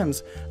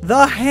hands!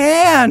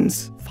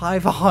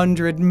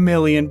 500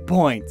 million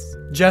points.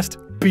 Just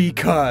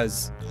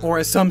because. Or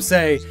as some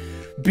say,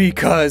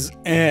 because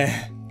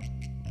That's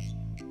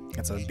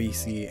a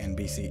BC and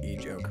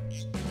BCE joke.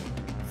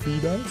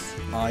 Phoebus?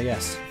 Ah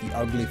yes, the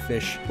ugly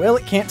fish. Well,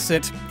 it can't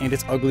sit, and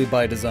it's ugly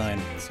by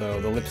design, so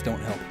the lips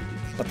don't help.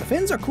 But the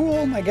fins are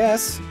cool, I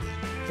guess.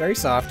 Very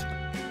soft.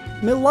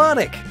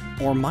 Melodic,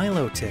 or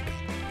Milotic.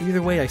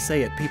 Either way I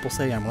say it, people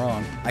say I'm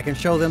wrong. I can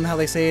show them how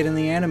they say it in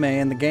the anime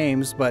and the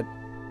games, but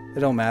it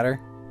don't matter.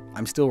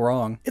 I'm still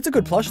wrong. It's a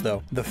good plush,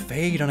 though. The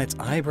fade on its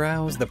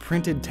eyebrows, the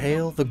printed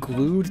tail, the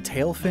glued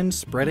tail fin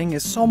spreading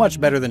is so much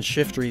better than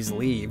Shiftry's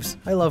leaves.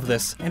 I love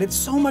this, and it's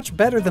so much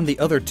better than the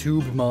other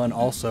Tubemon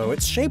also.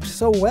 It's shaped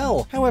so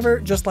well.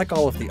 However, just like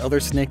all of the other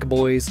Snake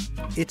Boys,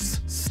 it's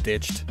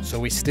stitched, so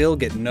we still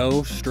get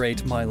no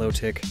straight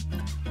Milotic.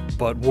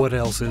 But what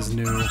else is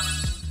new?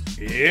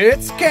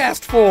 It's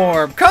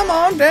Castform! Come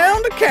on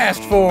down to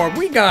Castform!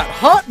 We got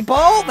Hot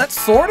Ball that's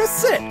sorta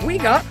sit. We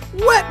got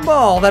Wet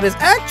Ball that is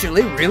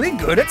actually really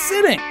good at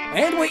sitting.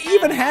 And we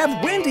even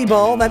have Windy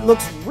Ball that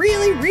looks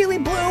really, really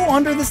blue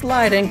under this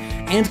lighting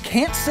and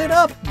can't sit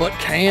up, but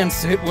can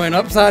sit when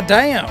upside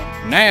down.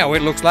 Now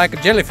it looks like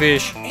a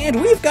jellyfish.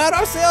 And we've got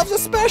ourselves a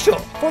special.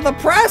 For the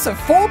price of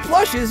 4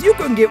 plushes, you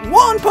can get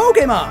 1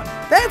 Pokemon.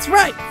 That's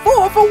right,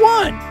 4 for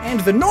 1. And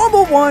the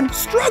normal one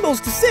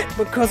struggles to sit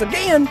because,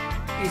 again,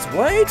 he's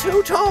way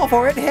too tall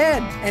for it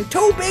head, and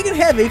too big and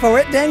heavy for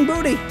it dang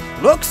booty.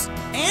 Looks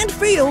and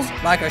feels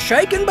like a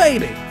shaking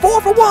baby.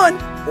 4 for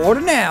 1.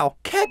 Order now.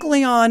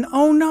 Kecleon.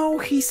 Oh no,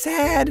 he's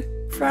sad.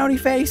 Frowny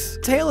face.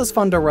 Tail is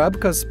fun to rub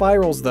because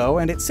spirals though,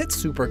 and it sits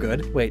super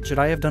good. Wait, should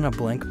I have done a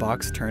blank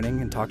box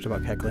turning and talked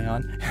about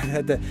Kecleon?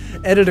 Had the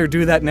editor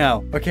do that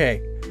now.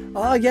 Okay.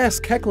 Ah yes,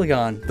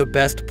 Kecleon, the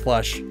best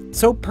plush.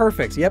 So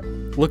perfect. Yep.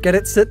 Look at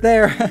it sit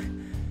there.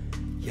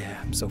 Yeah,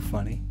 I'm so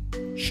funny.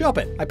 Shop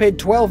it! I paid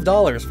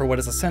 $12 for what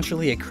is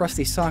essentially a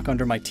crusty sock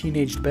under my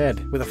teenaged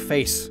bed, with a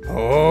face.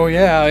 Oh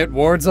yeah, it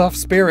wards off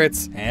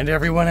spirits, and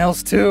everyone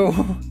else too.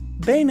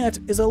 Bayonet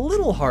is a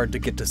little hard to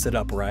get to sit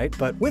upright,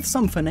 but with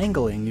some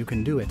finagling you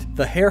can do it.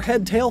 The hair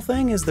head tail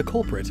thing is the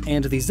culprit,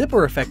 and the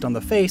zipper effect on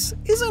the face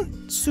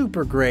isn't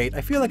super great.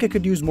 I feel like I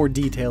could use more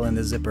detail in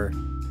the zipper.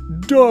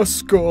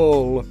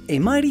 Duskull! A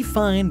mighty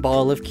fine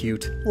ball of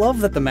cute. Love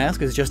that the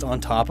mask is just on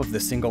top of the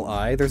single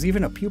eye. There's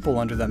even a pupil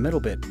under that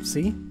middle bit,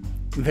 see?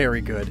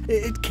 Very good.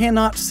 It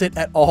cannot sit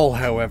at all,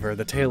 however.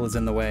 The tail is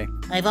in the way.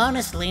 I've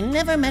honestly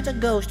never met a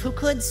ghost who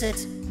could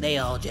sit. They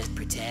all just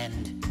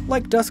pretend.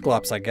 Like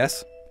Dusclops, I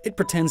guess. It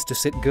pretends to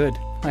sit good.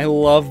 I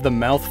love the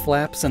mouth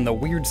flaps and the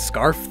weird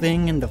scarf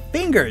thing and the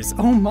fingers,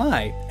 oh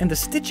my! And the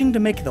stitching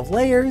to make the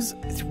layers.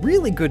 It's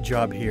really good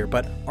job here,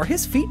 but are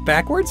his feet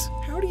backwards?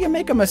 How do you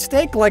make a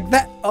mistake like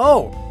that?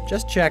 Oh,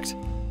 just checked.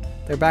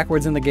 They're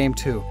backwards in the game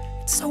too.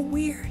 It's so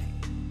weird.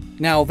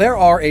 Now, there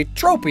are a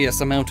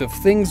tropious amount of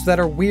things that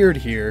are weird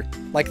here.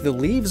 Like the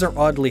leaves are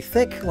oddly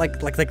thick, like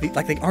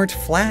they aren't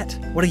flat.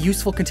 What a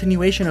useful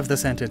continuation of the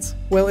sentence.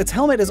 Well, its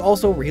helmet is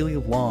also really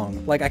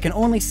long. Like I can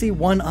only see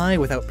one eye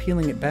without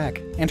peeling it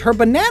back. And her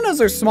bananas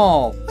are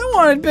small. I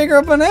wanted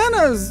bigger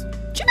bananas.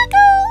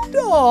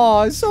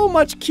 Aw, so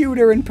much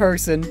cuter in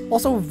person.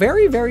 Also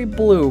very, very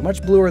blue,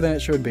 much bluer than it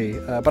should be.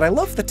 But I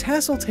love the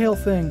tassel tail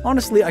thing.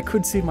 Honestly, I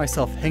could see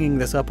myself hanging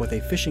this up with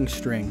a fishing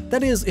string.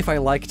 That is, if I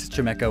liked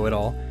Chimecho at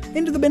all.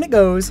 Into the bin it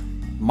goes.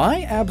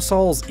 My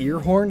Absol's ear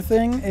horn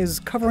thing is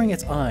covering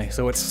its eye,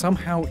 so it's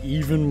somehow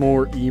even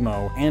more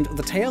emo. And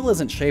the tail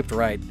isn't shaped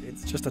right,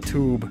 it's just a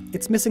tube.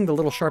 It's missing the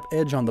little sharp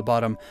edge on the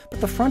bottom,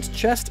 but the front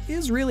chest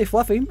is really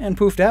fluffy and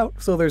poofed out,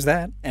 so there's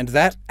that. And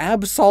that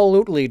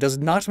absolutely does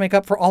not make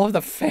up for all of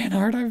the fan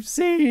art I've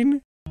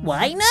seen.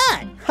 Why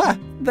not? Ha!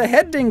 The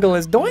head dingle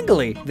is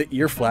doingly. The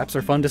ear flaps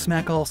are fun to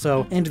smack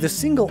also. And the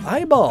single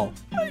eyeball.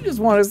 I just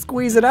want to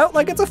squeeze it out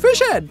like it's a fish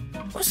head.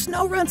 Well,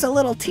 Snowrunt's a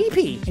little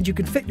teepee, and you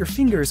can fit your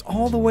fingers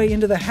all the way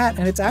into the hat,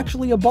 and it's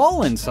actually a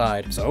ball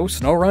inside. So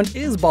Snowrunt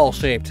is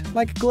ball-shaped,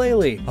 like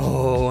Glalie.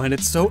 Oh, and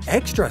it's so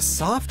extra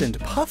soft and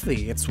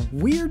puffy. It's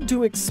weird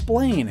to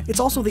explain. It's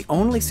also the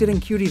only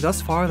sitting cutie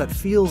thus far that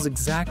feels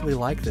exactly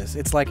like this.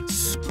 It's like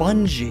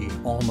spongy,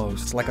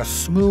 almost. Like a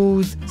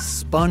smooth,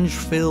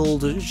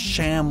 sponge-filled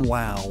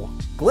ShamWow.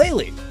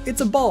 Glalie,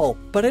 it's a ball,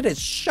 but it is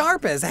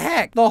sharp as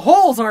heck. The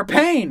holes are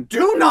pain.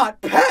 Do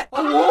not pet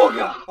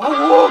Awoga.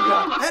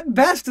 At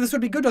best, this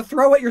would be good to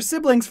throw at your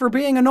siblings for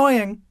being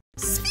annoying.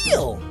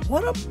 Spheal,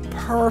 what a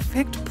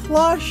perfect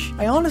plush.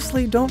 I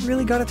honestly don't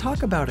really gotta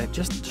talk about it.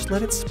 Just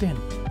let it spin.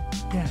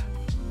 Yeah,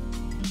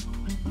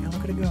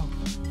 look at it go.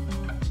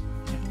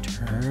 And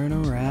turn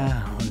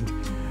around.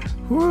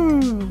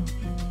 Woo.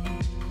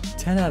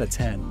 10 out of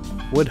 10.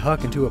 Would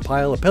huck into a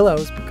pile of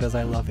pillows because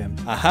I love him.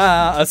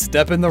 Aha, a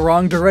step in the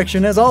wrong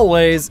direction as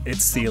always.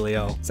 It's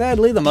Celio.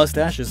 Sadly, the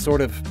mustache is sort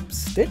of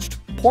stitched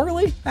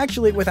poorly.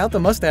 Actually, without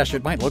the mustache,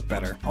 it might look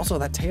better. Also,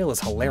 that tail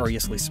is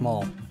hilariously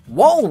small.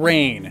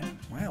 Walrein.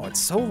 Wow, it's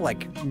so,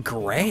 like,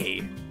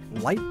 gray.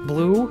 Light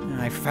blue,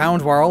 and I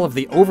found where all of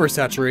the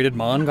oversaturated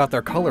Mon got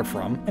their color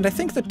from. And I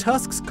think the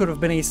tusks could have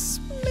been a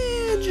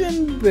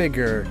smidgen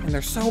bigger. And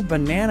they're so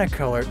banana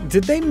colored.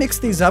 Did they mix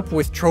these up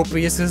with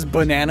Tropius's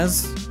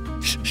bananas?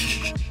 Shh, shh,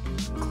 shh.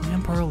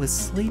 Clampearl is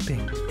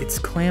sleeping. Its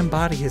clam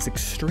body is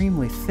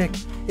extremely thick.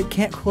 It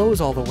can't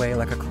close all the way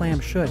like a clam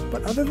should,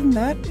 but other than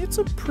that, it's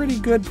a pretty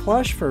good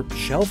plush for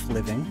shelf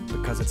living,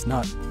 because it's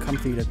not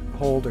comfy to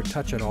hold or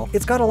touch at all.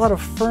 It's got a lot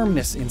of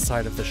firmness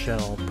inside of the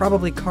shell,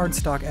 probably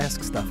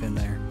cardstock-esque stuff in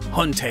there.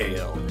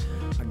 Huntail.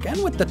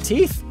 Again with the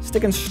teeth,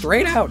 sticking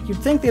straight out. You'd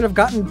think they'd have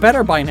gotten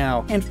better by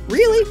now. And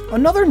really?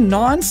 Another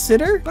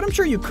non-sitter? But I'm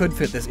sure you could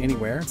fit this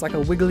anywhere. It's like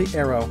a wiggly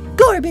arrow.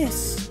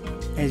 Gorbis!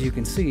 As you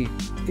can see,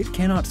 it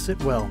cannot sit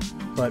well,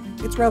 but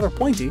it's rather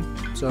pointy,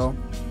 so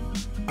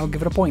I'll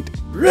give it a point.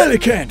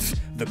 Relicanth!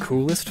 The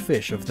coolest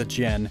fish of the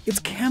gen. It's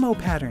camo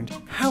patterned.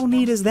 How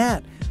neat is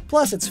that?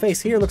 Plus, its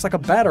face here looks like a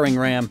battering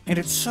ram, and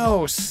it's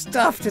so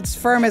stuffed it's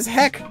firm as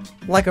heck,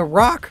 like a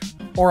rock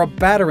or a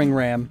battering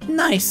ram.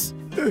 Nice!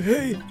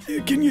 Hey,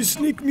 can you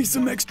sneak me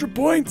some extra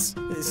points?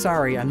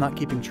 Sorry, I'm not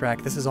keeping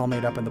track. This is all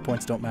made up and the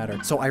points don't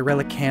matter, so I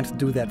really can't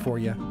do that for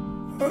you.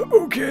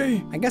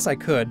 Okay. I guess I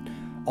could.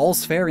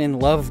 All's fair in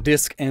love,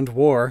 disc, and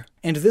war.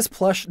 And this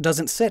plush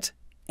doesn't sit,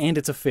 and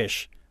it's a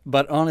fish.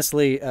 But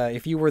honestly,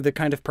 if you were the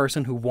kind of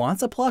person who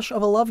wants a plush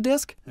of a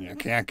Luvdisc, You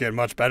can't get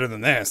much better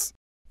than this.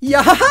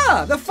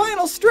 Yahaha! The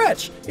final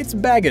stretch! It's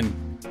Bagon.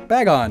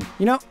 Bagon.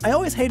 You know, I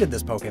always hated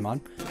this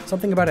Pokemon.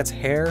 Something about its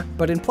hair,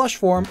 but in plush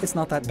form, it's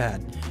not that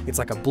bad. It's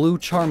like a blue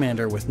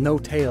Charmander with no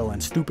tail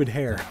and stupid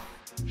hair.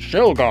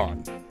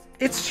 Shelgon.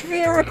 It's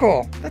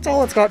spherical! That's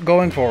all it's got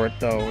going for it,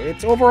 though.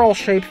 Its overall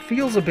shape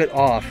feels a bit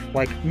off,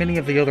 like many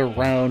of the other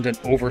round and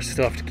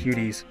overstuffed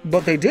cuties.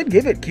 But they did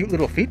give it cute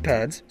little feet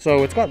pads,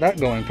 so it's got that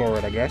going for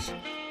it, I guess.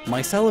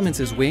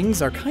 Mycelement's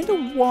wings are kinda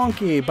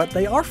wonky, but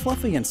they are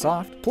fluffy and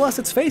soft. Plus,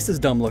 its face is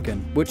dumb looking,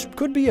 which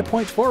could be a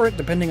point for it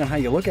depending on how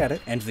you look at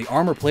it. And the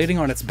armor plating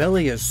on its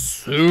belly is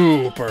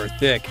super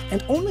thick,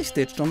 and only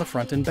stitched on the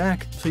front and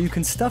back, so you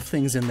can stuff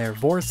things in there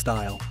Vor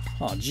style.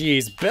 Oh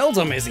geez,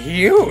 Beldum is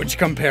huge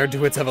compared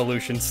to its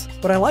evolutions.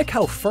 But I like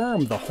how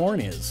firm the horn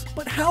is.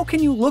 But how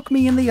can you look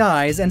me in the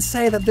eyes and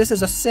say that this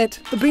is a sit?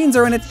 The beans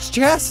are in its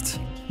chest!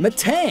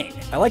 Metang!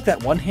 I like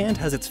that one hand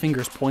has its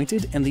fingers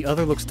pointed and the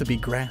other looks to be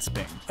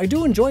grasping. I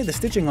do enjoy the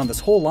stitching on this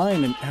whole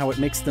line and how it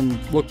makes them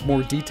look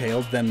more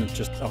detailed than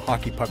just a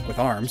hockey puck with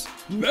arms.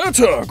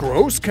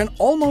 Metagross can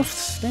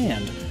almost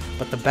stand,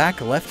 but the back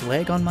left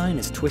leg on mine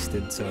is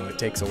twisted, so it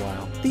takes a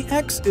while. The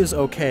X is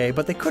okay,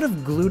 but they could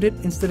have glued it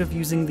instead of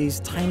using these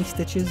tiny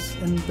stitches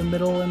in the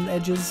middle and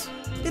edges.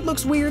 It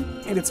looks weird,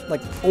 and it's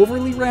like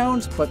overly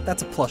round, but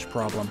that's a plush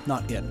problem,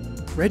 not it.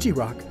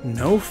 Regirock.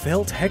 No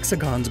felt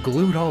hexagons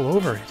glued all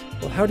over it.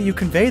 Well, how do you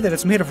convey that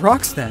it's made of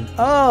rocks then?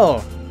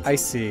 Oh, I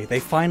see. They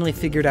finally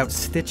figured out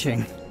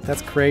stitching.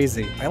 That's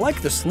crazy. I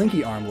like the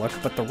slinky arm look,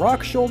 but the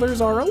rock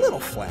shoulders are a little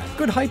flat.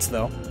 Good heights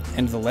though.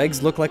 And the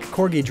legs look like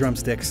corgi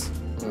drumsticks.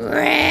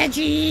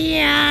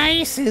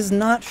 Regice Is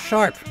not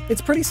sharp.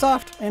 It's pretty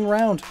soft and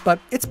round, but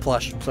it's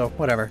plush, so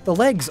whatever. The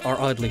legs are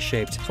oddly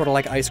shaped, sort of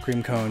like ice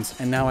cream cones,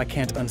 and now I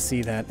can't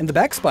unsee that. And the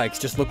back spikes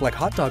just look like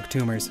hot dog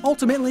tumors.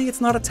 Ultimately,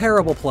 it's not a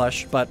terrible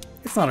plush, but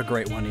it's not a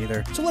great one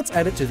either. So let's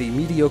add it to the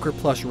mediocre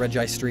plush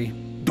Registry.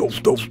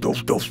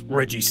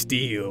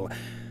 Registeel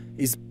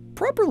is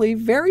properly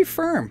very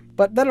firm,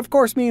 but that of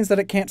course means that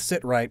it can't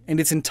sit right,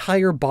 and its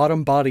entire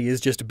bottom body is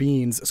just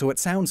beans, so it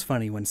sounds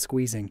funny when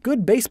squeezing.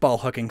 Good baseball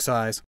hooking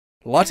size.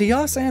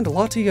 Latios and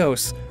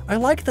Latios. I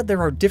like that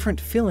there are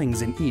different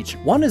fillings in each.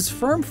 One is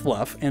firm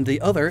fluff, and the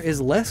other is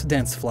less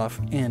dense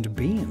fluff and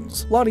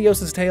beans.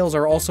 Latios's tails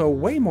are also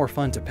way more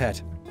fun to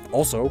pet.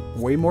 Also,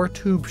 way more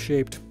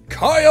tube-shaped.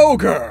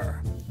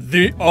 Kyogre,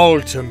 the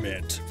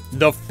ultimate.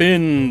 The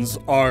fins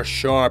are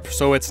sharp,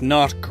 so it's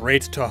not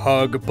great to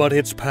hug, but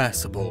it's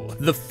passable.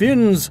 The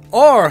fins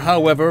are,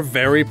 however,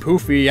 very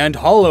poofy and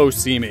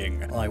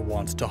hollow-seeming. I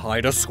want to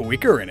hide a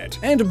squeaker in it.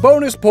 And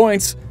bonus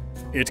points,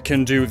 it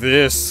can do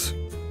this.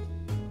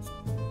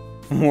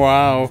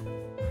 Wow.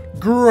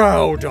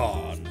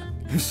 Groudon.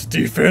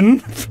 Stephen?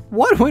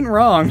 What went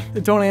wrong?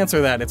 Don't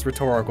answer that, it's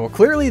rhetorical.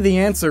 Clearly the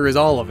answer is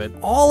all of it.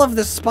 All of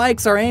the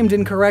spikes are aimed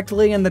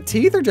incorrectly and the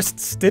teeth are just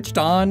stitched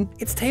on.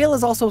 Its tail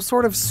is also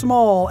sort of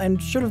small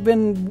and should have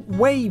been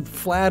way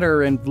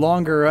flatter and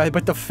longer,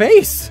 but the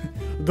face!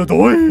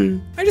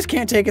 I just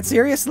can't take it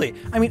seriously.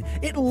 I mean,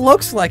 it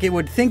looks like it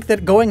would think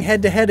that going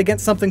head to head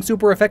against something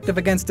super effective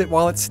against it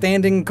while it's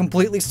standing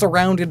completely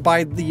surrounded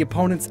by the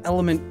opponent's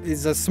element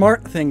is a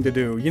smart thing to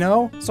do, you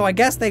know? So I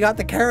guess they got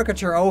the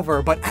caricature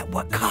over, but at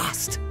what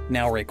cost?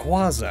 Now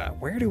Rayquaza,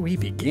 where do we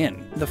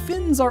begin? The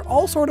fins are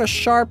all sort of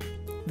sharp.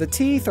 The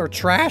teeth are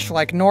trash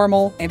like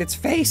normal, and its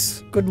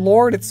face, good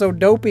lord, it's so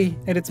dopey,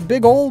 and its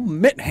big ol'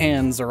 mitt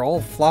hands are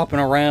all flopping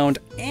around,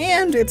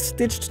 and it's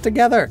stitched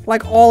together,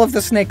 like all of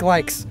the snake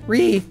likes.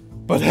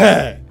 But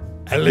hey,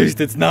 at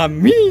least it's not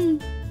me.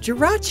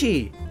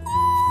 Jirachi!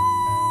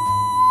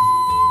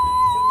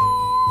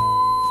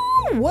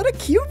 What a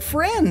cute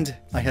friend!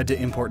 I had to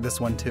import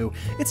this one too.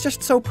 It's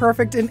just so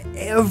perfect in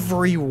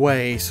every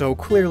way, so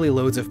clearly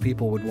loads of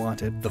people would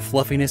want it. The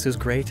fluffiness is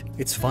great,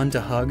 it's fun to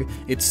hug,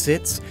 it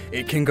sits,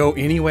 it can go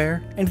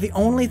anywhere, and the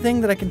only thing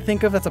that I can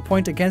think of that's a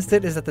point against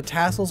it is that the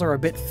tassels are a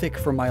bit thick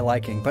for my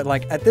liking, but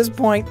like at this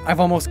point,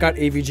 I've almost got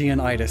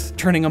AVG-itis,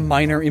 turning a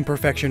minor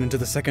imperfection into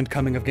the second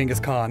coming of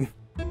Genghis Khan.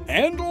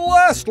 And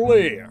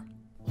lastly,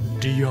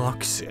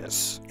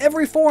 Deoxys.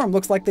 Every form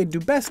looks like they'd do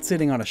best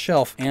sitting on a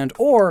shelf and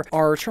or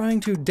are trying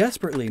to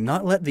desperately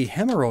not let the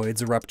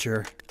hemorrhoids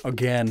rupture.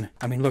 Again.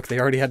 I mean, look, they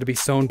already had to be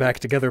sewn back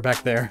together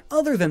back there.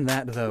 Other than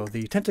that, though,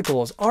 the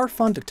tentacles are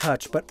fun to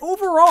touch, but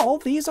overall,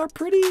 these are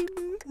pretty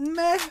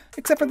meh,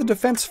 except for the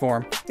defense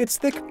form. It's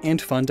thick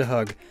and fun to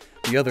hug.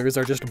 The others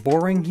are just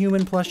boring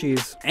human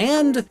plushies.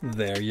 And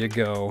there you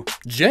go.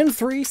 Gen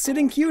 3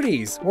 Sitting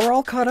Cuties. We're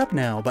all caught up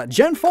now, but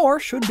Gen 4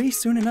 should be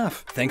soon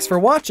enough. Thanks for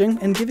watching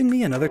and giving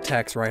me another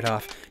tax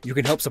write-off. You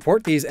can help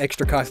support these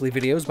extra costly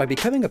videos by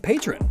becoming a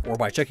patron or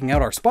by checking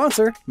out our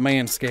sponsor,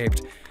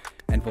 Manscaped.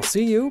 And we'll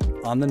see you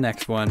on the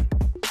next one.